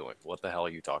are you doing? What the hell are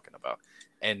you talking about?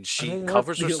 And she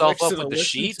covers herself up with the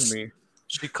sheets.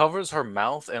 She covers her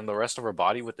mouth and the rest of her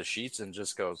body with the sheets and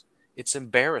just goes, it's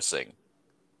embarrassing.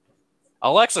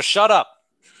 Alexa, shut up.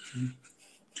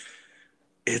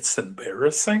 It's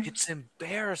embarrassing? It's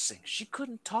embarrassing. She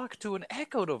couldn't talk to an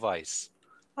Echo device.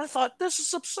 I thought, this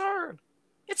is absurd.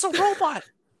 It's a robot.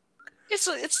 It's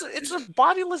a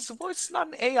bodiless voice, not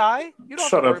an AI. You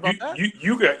don't have to worry about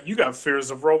that. You got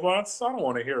fears of robots? I don't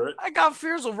want to hear it. I got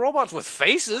fears of robots with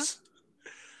faces.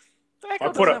 The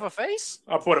Echo doesn't have a face.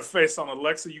 I'll put a face on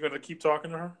Alexa. You gonna keep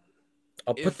talking to her?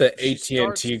 I'll put the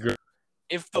AT&T group.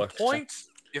 if the point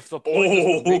is to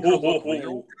make her look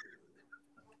real,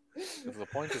 if the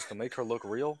point is to make her look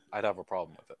real, I'd have a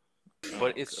problem with it.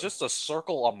 But it's just a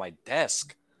circle on my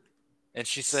desk, and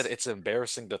she said it's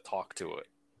embarrassing to talk to it.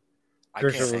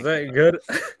 Christian, was that good?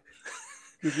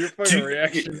 Did your fucking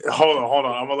reaction? Hold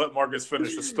on. I'm gonna let Marcus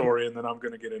finish the story, and then I'm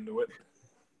gonna get into it.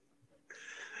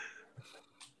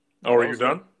 Oh, are you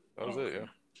done? That was it, yeah.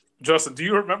 Justin, do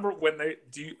you remember when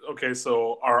okay,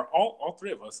 so are all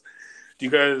three of us, do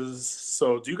you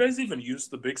guys even use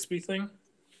the Bixby thing?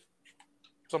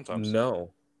 Sometimes.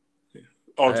 No.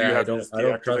 Oh, do you have it I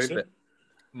don't trust it?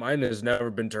 Mine has never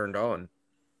been turned on.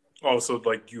 Oh, so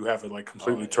like you have it like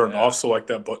completely turned off, so like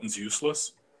that button's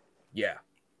useless? Yeah.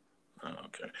 Oh,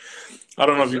 okay. I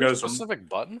don't know if you guys a specific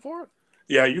button for it?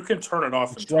 Yeah, you can turn it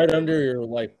off. It's right under your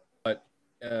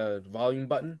volume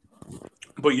button.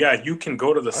 But yeah, you can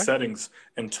go to the settings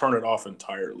and turn it off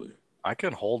entirely. I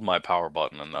can hold my power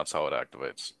button, and that's how it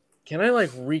activates. Can I like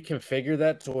reconfigure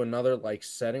that to another like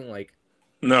setting? Like,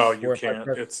 no, you can't.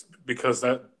 It's because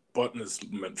that button is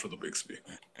meant for the Bixby.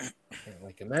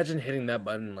 Like, imagine hitting that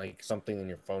button like something in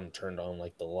your phone turned on,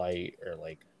 like the light or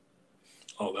like.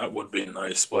 Oh, that would be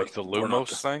nice. But like the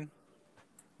Lumos thing.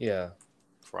 Yeah.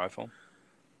 For iPhone.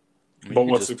 But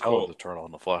what's it called? To turn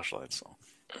on the flashlight. So.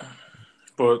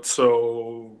 But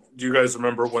so, do you guys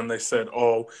remember when they said,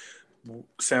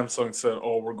 Samsung said,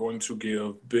 we're going to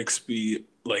give Bixby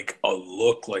like a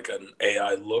look, like an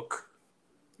AI look?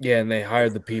 Yeah, and they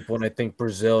hired the people, and I think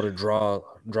Brazil to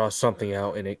draw something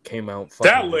out, and it came out.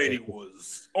 That lady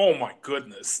was, oh my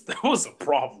goodness, that was a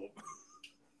problem.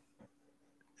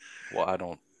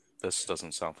 Well, this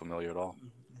doesn't sound familiar at all.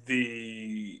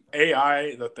 The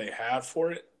AI that they had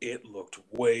for it, it looked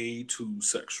way too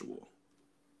sexual.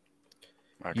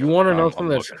 Okay. You want to know something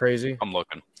that's crazy? I'm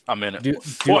looking. I'm in it.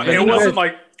 It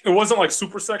wasn't like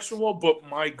super sexual, but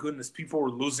my goodness, people were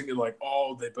losing it. Like,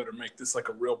 they better make this like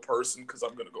a real person because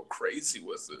I'm gonna go crazy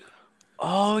with it.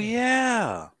 Oh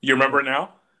yeah, you remember it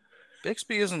now?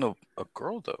 Bixby isn't a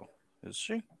girl though, is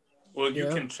she? Well, you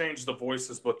can change the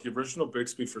voices, but the original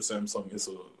Bixby for Samsung is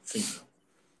a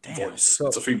female voice. So,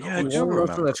 it's a female voice. You know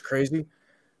something that's crazy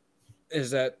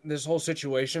is that this whole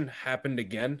situation happened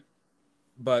again,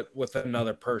 but with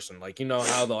another person. Like, you know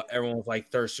how everyone was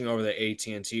like thirsting over the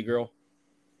AT&T girl?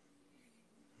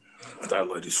 That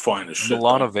lady's fine as shit.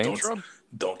 Milana Vaintrub?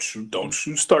 Don't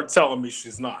you start telling me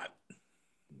she's not.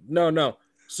 No.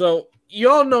 So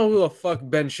y'all know who the fuck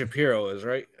Ben Shapiro is,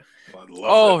 right?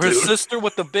 Her sister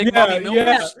with the big mommy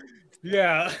milkers?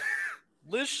 Yeah.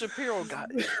 Liz Shapiro got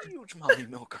huge mommy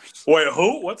milkers. Wait,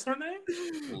 who? What's her name?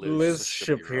 Liz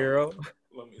Shapiro.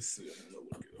 Let me see.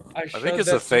 I think it's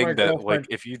a thing that, like,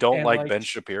 if you don't like Ben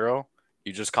Shapiro,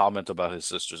 you just comment about his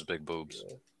sister's big boobs.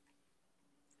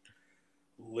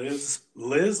 Liz,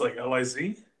 like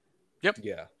L-I-Z? Yep.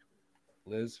 Yeah.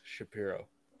 Liz Shapiro.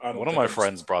 One of my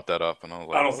friends brought that up, and I was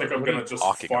like, I don't think I'm going to just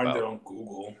find it on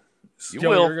Google. You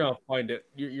will. You're going to find it.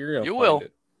 You're going to find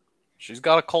it. She's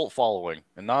got a cult following,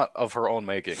 and not of her own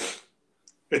making.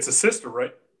 It's a sister,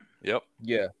 right? Yep.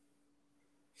 Yeah.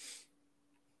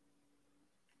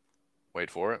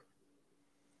 Wait for it.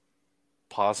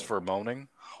 Pause for moaning.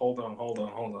 Hold on.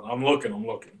 I'm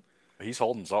looking. He's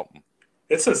holding something.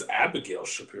 It says Abigail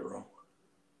Shapiro.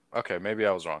 Okay, maybe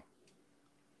I was wrong.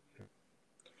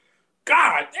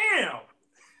 God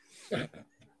damn!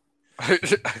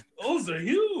 Those are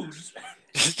huge.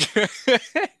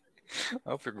 I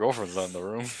hope your girlfriend's not in the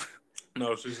room.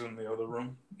 No, she's in the other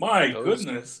room. My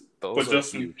goodness. Those are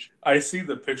Justin, huge. I see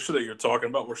the picture that you're talking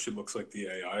about where she looks like the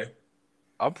AI.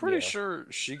 I'm pretty sure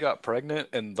she got pregnant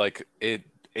and like it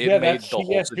made the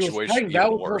whole situation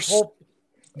even worse.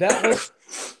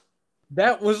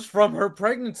 That was from her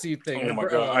pregnancy thing. Oh my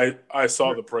god! I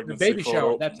saw the pregnancy baby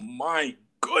photo. shower. My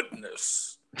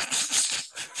goodness!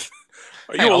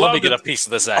 Let me get a piece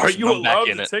of this action. Are you allowed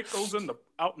to take those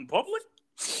out in public?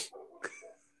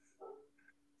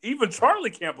 Even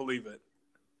Charlie can't believe it.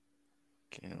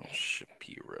 Gail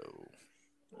Shapiro.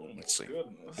 Let's see.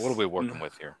 Goodness. What are we working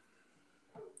with here?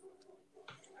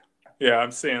 Yeah,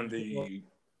 I'm seeing the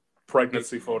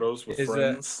pregnancy photos with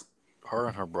friends. Her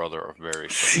and her brother are very.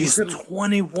 She's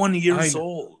 21 years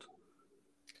old.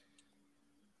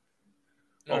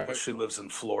 But she lives in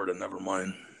Florida. Never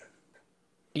mind.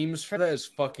 Memes for that is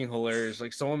fucking hilarious.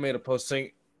 Like, someone made a post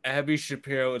saying, "Abby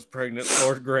Shapiro is pregnant.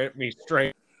 Lord grant me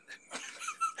strength."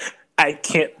 I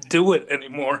can't do it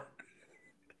anymore.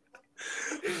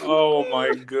 Oh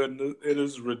my goodness, it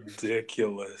is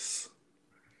ridiculous.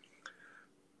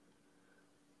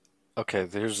 Okay,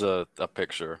 there's a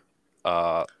picture.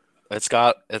 It's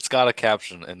got a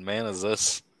caption, and man, is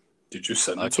this? Did you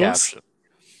send it to caption? Us?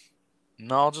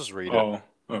 No, I'll just read it. Oh,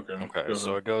 okay. Okay,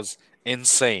 so it goes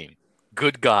insane.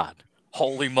 Good God.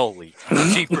 Holy moly.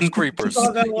 Jeepers Creepers.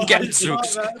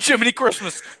 Gadzooks. Jiminy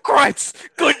Christmas. Cripes.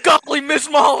 Good golly, Miss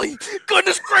Molly.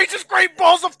 Goodness gracious, great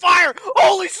balls of fire.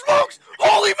 Holy smokes.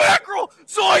 Holy mackerel.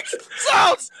 Zoinks.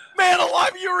 Sounds. Man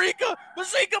alive, Eureka.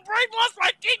 Bazooka brain lost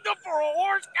my kingdom for a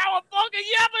horse. Cowabunga.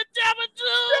 Yabba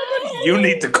dabba doo. You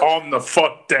need to calm the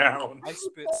fuck down. I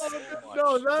spit so much,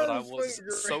 but I was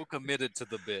so committed to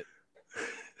the bit.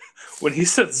 When he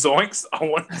said zoinks, I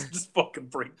wanted to just fucking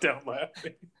break down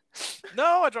laughing.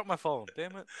 No, I dropped my phone.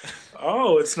 Damn it.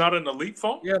 Oh, it's not an elite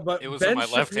phone? Yeah, but It was Ben in my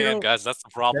left Shapiro, hand, guys. That's the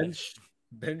problem.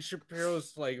 Ben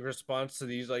Shapiro's like response to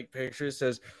these like pictures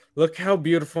says, "Look how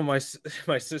beautiful my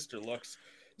sister looks.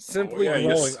 Simply yeah,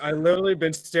 glowing. yes. I literally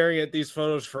been staring at these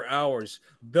photos for hours."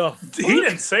 The fuck? He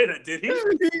didn't say that, did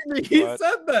he? he What?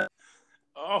 said that.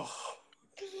 Oh,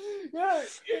 Yeah,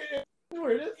 it's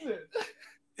weird, isn't it?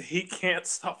 he can't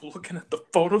stop looking at the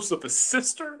photos of his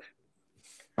sister?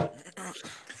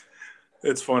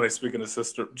 It's funny, speaking of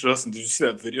sister. Justin, did you see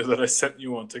that video that I sent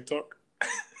you on TikTok?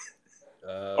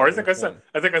 Or I think I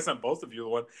sent both of you the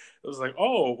one. It was like,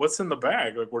 oh, what's in the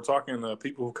bag? Like, we're talking to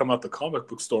people who come out the comic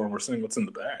book store and we're saying what's in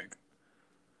the bag.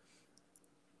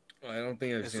 I don't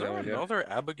think I've Is seen there that one yet. another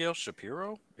Abigail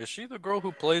Shapiro? Is she the girl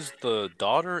who plays the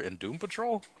daughter in Doom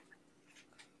Patrol?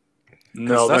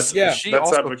 No, that's she that's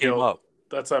also came Abigail. up.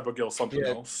 That's Abigail something Yeah.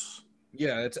 else.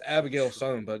 Yeah, it's Abigail's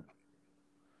son, but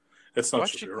It's not Why'd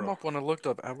she come Shapiro. up when I looked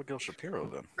up Abigail Shapiro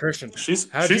then? Christian, She's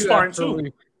how'd she's you fine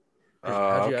absolutely, too. Christian,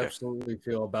 how'd you Okay. absolutely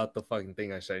feel about the fucking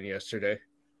thing I said yesterday?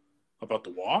 About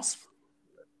the Wasp?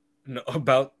 No,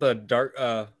 about the dark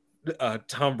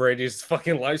Tom Brady's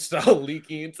fucking lifestyle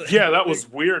leaking into Yeah, that was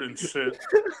weird and shit.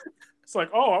 It's like,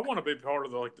 oh, I want to be part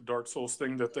of the like the Dark Souls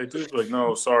thing that they do. Like,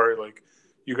 no, sorry, like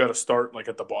you got to start like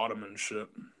at the bottom and shit.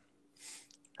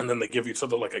 And then they give each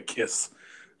other like a kiss.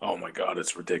 Oh my god,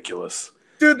 it's ridiculous.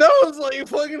 Dude, that was like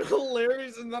fucking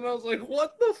hilarious, and then I was like,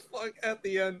 what the fuck at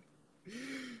the end?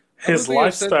 His think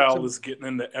I've sent it lifestyle to- is getting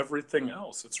into everything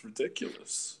else. It's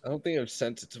ridiculous. I don't think I've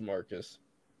sent it to Marcus.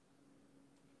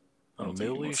 I don't think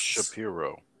he Millie wants to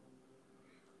Shapiro.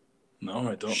 No,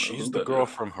 I don't know. She's who the that girl is.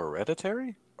 from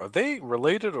Hereditary? Are they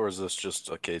related, or is this just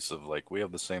a case of like we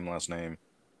have the same last name?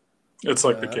 It's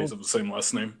like the I case don't- of the same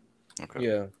last name. Okay.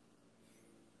 Yeah.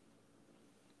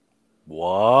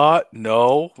 What?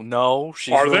 No.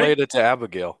 She's Are they? related to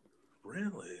Abigail.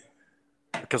 Really?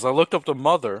 Because I looked up the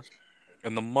mother,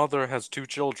 and the mother has two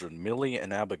children, Millie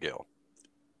and Abigail.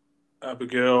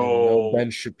 Abigail. Ben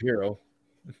Shapiro.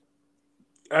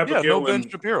 Abigail Yeah, no Ben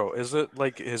and Shapiro. Is it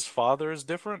like his father is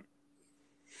different?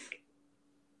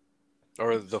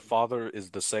 Or the father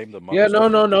is the same, the mother? Yeah,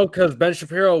 no, because Ben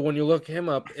Shapiro, when you look him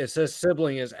up, it says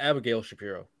sibling is Abigail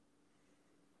Shapiro.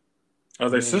 are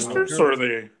they sisters or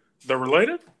are they're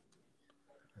related?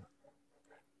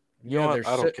 You know what? they're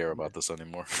I don't si- care about this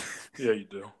anymore. Yeah, you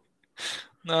do.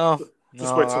 No.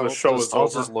 Just wait till the show is I'll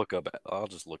over.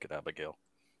 just look at Abigail.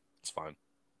 It's fine.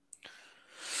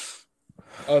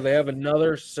 Oh, they have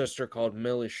another sister called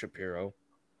Millie Shapiro.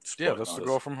 It's Yeah, probably that's not the as-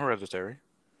 girl from Hereditary.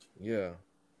 Yeah.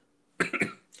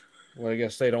 Well, I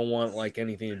guess they don't want like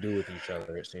anything to do with each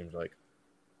other. It seems like.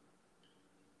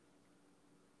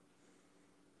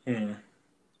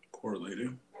 Poor lady.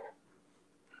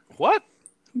 What?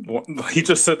 He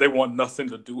just said they want nothing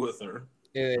to do with her.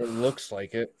 It looks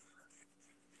like it.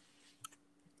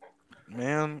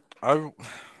 Man, I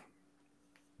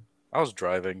was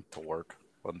driving to work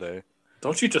one day.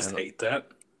 Don't you just And- hate that?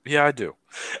 Yeah, I do.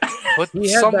 But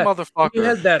He had some that- motherfucker He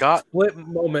had that got split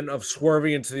moment of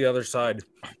swerving into the other side.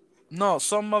 no,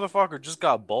 some motherfucker just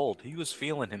got bold. He was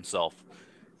feeling himself,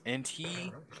 and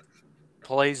he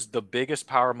plays the biggest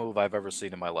power move I've ever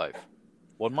seen in my life.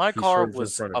 When my He car swerves in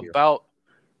was front of you. about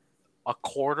a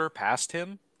quarter past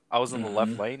him, I was in the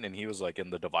left Mhm. lane, and he was like in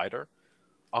the divider.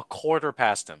 A quarter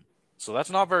past him, so that's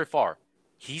not very far.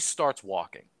 He starts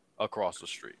walking across the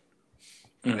street.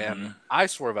 Mhm. And I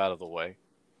swerve out of the way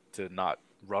to not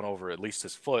run over at least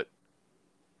his foot.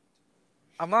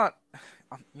 I'll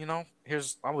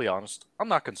be honest. I'm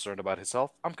not concerned about his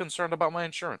health. I'm concerned about my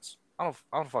insurance. I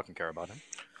don't fucking care about him.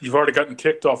 You've already gotten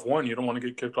kicked off one. You don't want to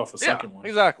get kicked off a second one.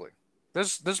 Exactly.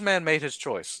 This man made his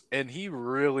choice, and he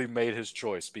really made his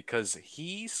choice because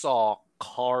he saw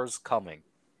cars coming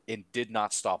and did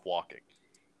not stop walking.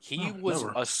 He was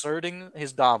never. asserting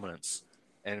his dominance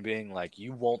and being like,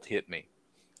 "You won't hit me,"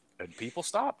 and people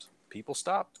stopped. People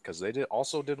stopped because they didn't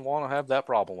want to have that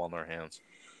problem on their hands.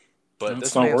 But It's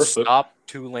this not man worth it. stopped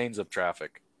 2 lanes of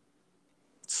traffic.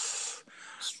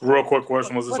 Real quick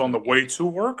question: was this on the way to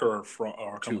work or from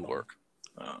or To coming work.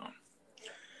 home?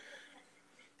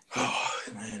 Oh,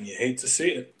 man, you hate to see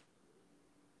it.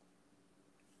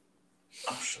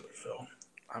 Oh, shut it, Phil.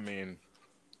 I mean,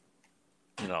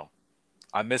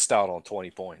 I missed out on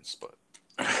 20 points, but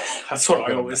that's what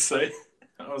I always say.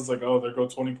 I was like, oh, there go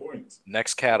 20 points.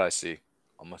 Next cat I see,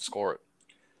 I'm gonna score it.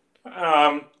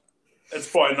 It's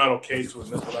probably not okay to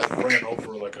admit that I ran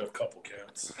over like a couple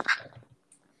cats.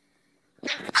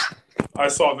 I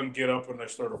saw them get up when they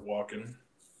started walking.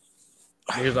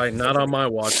 He's like, not on my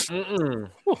watch. Man,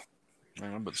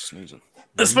 I'm but sneezing.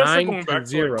 Especially going back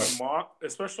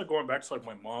to like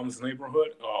my mom's neighborhood.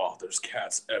 Oh, there's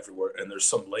cats everywhere, and there's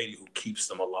some lady who keeps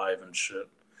them alive and shit.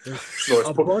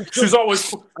 She's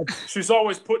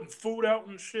always putting food out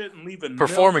and shit and leaving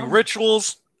performing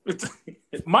rituals.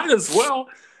 It might as well.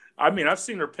 I mean, I've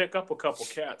seen her pick up a couple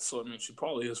cats, so I mean, she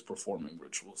probably is performing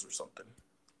rituals or something.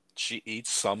 She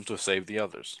eats some to save the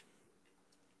others.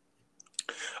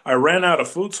 I ran out of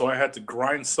food, so I had to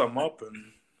grind some up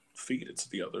and feed it to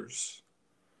the others.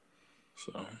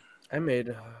 So I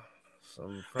made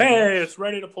some. Hey, it's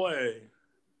ready to play.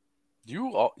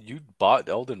 You bought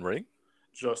Elden Ring?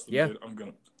 Justin Yeah. did. I'm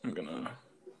gonna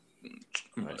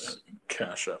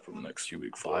cash out for the next few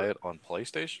weeks. Buy it on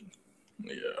PlayStation?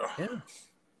 Yeah.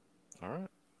 All right.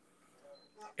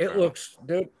 It looks,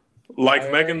 dude.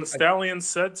 Like Megan Thee Stallion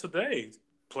said today,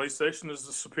 PlayStation is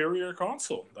the superior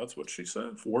console. That's what she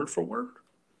said, word for word.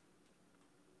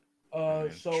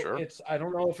 Sure. I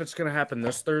don't know if it's gonna happen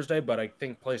this Thursday, but I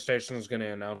think PlayStation is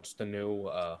gonna announce the new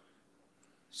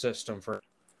system for.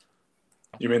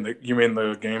 You mean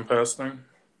the Game Pass thing?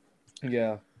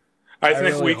 Yeah. I think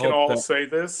really we can hope all that- say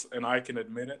this, and I can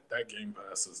admit it. That Game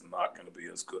Pass is not going to be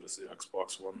as good as the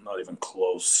Xbox One. Not even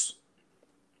close.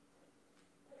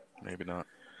 Maybe not.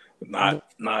 Not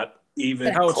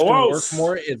even How it's gonna work close.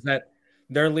 more is that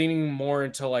they're leaning more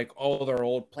into like all their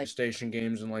old PlayStation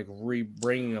games and like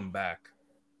bringing them back.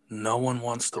 No one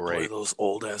wants to play those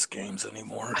old ass games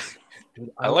anymore.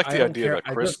 Dude, I like the idea care. that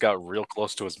Chris got real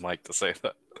close to his mic to say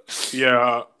that.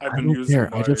 Yeah, I've been using.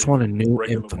 I just want a new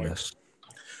regular Infamous. mic.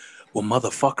 Well,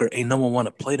 motherfucker, ain't no one want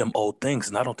to play them old things,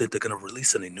 and I don't think they're gonna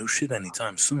release any new shit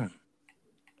anytime soon.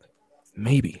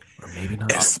 Maybe or maybe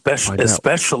not.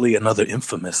 Especially another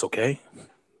Infamous, okay?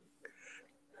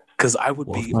 Because I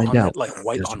would be on it like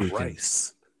white on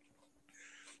rice.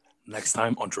 Next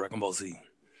time on Dragon Ball Z.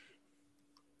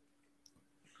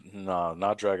 No,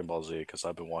 not Dragon Ball Z, because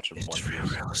I've been watching One Piece.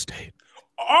 Real estate.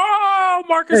 Oh,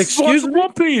 Marcus, Excuse me?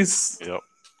 One Piece. Yep.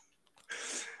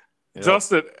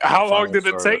 Justin, how long did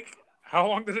it Started. take? How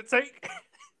long did it take?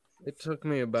 It took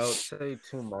me about say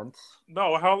 2 months.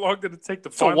 No, how long did it take to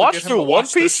To finally watch get him through to One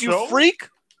watch Piece, the you show? freak?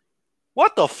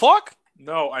 What the fuck?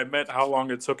 No, I meant how long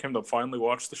it took him to finally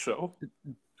watch the show.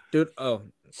 Dude,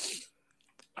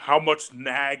 How much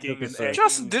nagging and egging.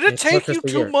 Justin, did it It take took us you a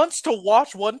 2 year. months to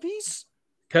watch One Piece?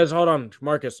 because hold on,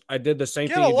 Marcus, I did the same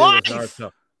Get thing a you did life! with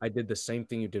Naruto. I did the same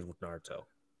thing you did with Naruto.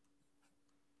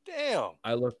 Damn.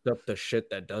 I looked up the shit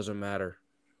that doesn't matter.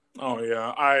 Oh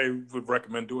yeah, I would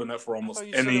recommend doing that for almost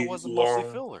You said any it wasn't mostly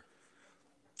long. filler.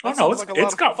 Oh That no, sounds like a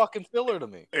lot of fucking filler to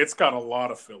me. it's got a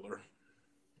lot of filler.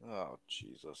 Oh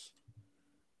Jesus.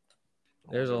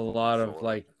 There's a lot of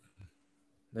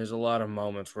there's a lot of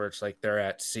moments where it's like they're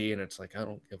at sea and it's like I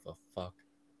don't give a fuck.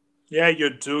 Yeah, you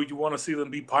do. You want to see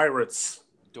them be pirates?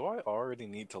 Do I already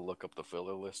need to look up the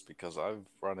filler list because I've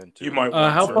run into? You might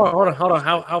How to. far? Hold on.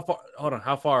 How far? Hold on.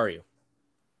 How far are you?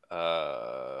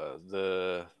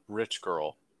 The rich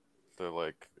girl. They're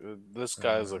like, this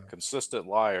guy's a consistent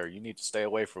liar. You need to stay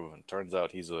away from him. Turns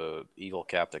out he's a evil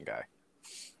captain guy.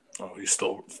 Oh, he's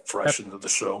still fresh into the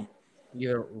show.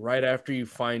 Either right after you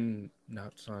find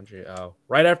not Sanjay.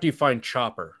 Right after you find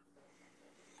Chopper.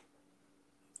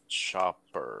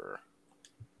 Chopper.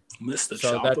 Mr.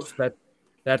 So Chopper.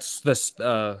 that's this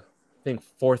I think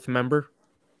fourth member,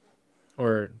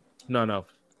 or no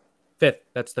fifth.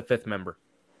 That's the fifth member.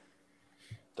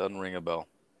 Doesn't ring a bell,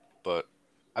 but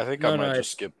I think No, I might no,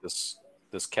 just skip this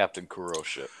Captain Kuro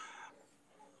shit.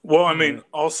 Well, I mean,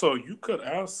 also you could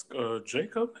ask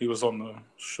Jacob. He was on the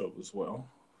show as well,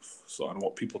 so I don't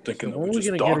want people thinking that when we are we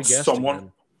just gonna get a doxed guest someone.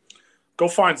 again? Go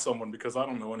find someone because I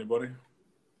don't know anybody.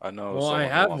 I know. Well, someone I who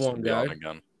have wants to one be on guy.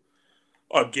 again.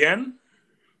 Again?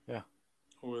 Yeah.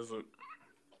 Who is it? It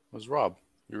was Rob.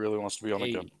 He really wants to be on Hey.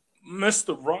 again.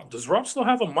 Mr. Rob. Does Rob still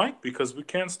have a mic? Because we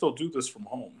can still do this from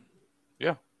home.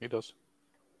 Yeah, he does.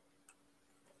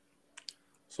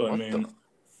 So What I mean,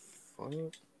 Fuck.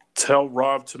 tell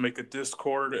Rob to make a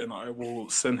Discord, and I will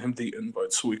send him the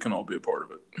invite so we can all be a part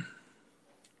of it.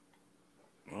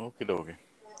 Okie dokie.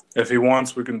 If he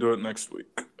wants, we can do it next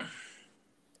week.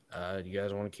 You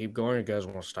guys want to keep going? Or you guys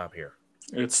want to stop here?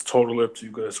 It's totally up to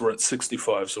you guys. We're at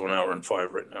 65, so an hour and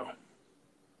 5 right now.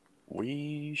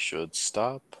 We should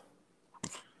stop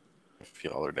if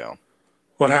y'all are down.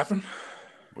 What happened?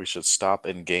 We should stop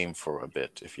in game for a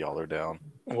bit if y'all are down.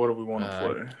 What do we want to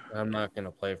play? I'm not going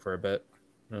to play for a bit.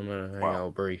 I'm going to hang out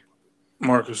with Bree.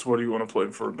 Marcus, what do you want to play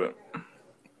for a bit?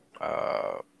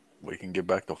 We can get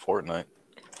back to Fortnite.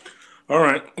 All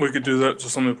right, we could do that.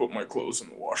 Just let me put my clothes in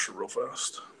the washer real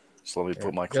fast. Just let me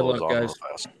put my clothes on real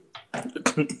fast.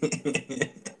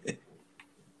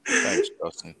 Thanks,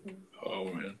 Justin. Oh,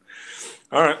 man.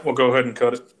 All right, we'll go ahead and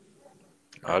cut it.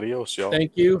 Adios, y'all.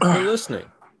 Thank you for listening.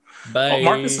 Bye. Oh,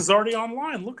 Marcus is already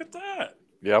online. Look at that.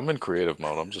 Yeah, I'm in creative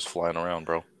mode. I'm just flying around,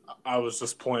 bro. I was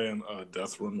just playing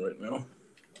Death Run right now.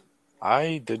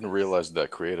 I didn't realize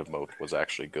that creative mode was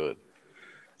actually good.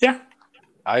 Yeah.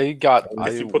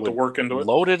 If you put the work into it.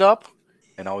 Load it up,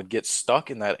 and I would get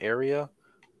stuck in that area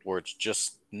where it's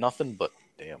just nothing but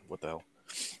what the hell?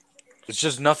 It's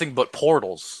just nothing but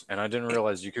portals, and I didn't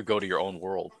realize you could go to your own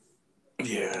world.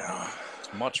 Yeah.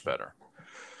 It's much better.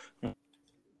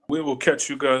 We will catch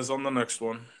you guys on the next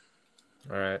one.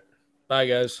 All right. Bye,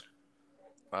 guys.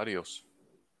 Adios.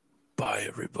 Bye,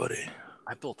 everybody.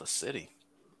 I built a city.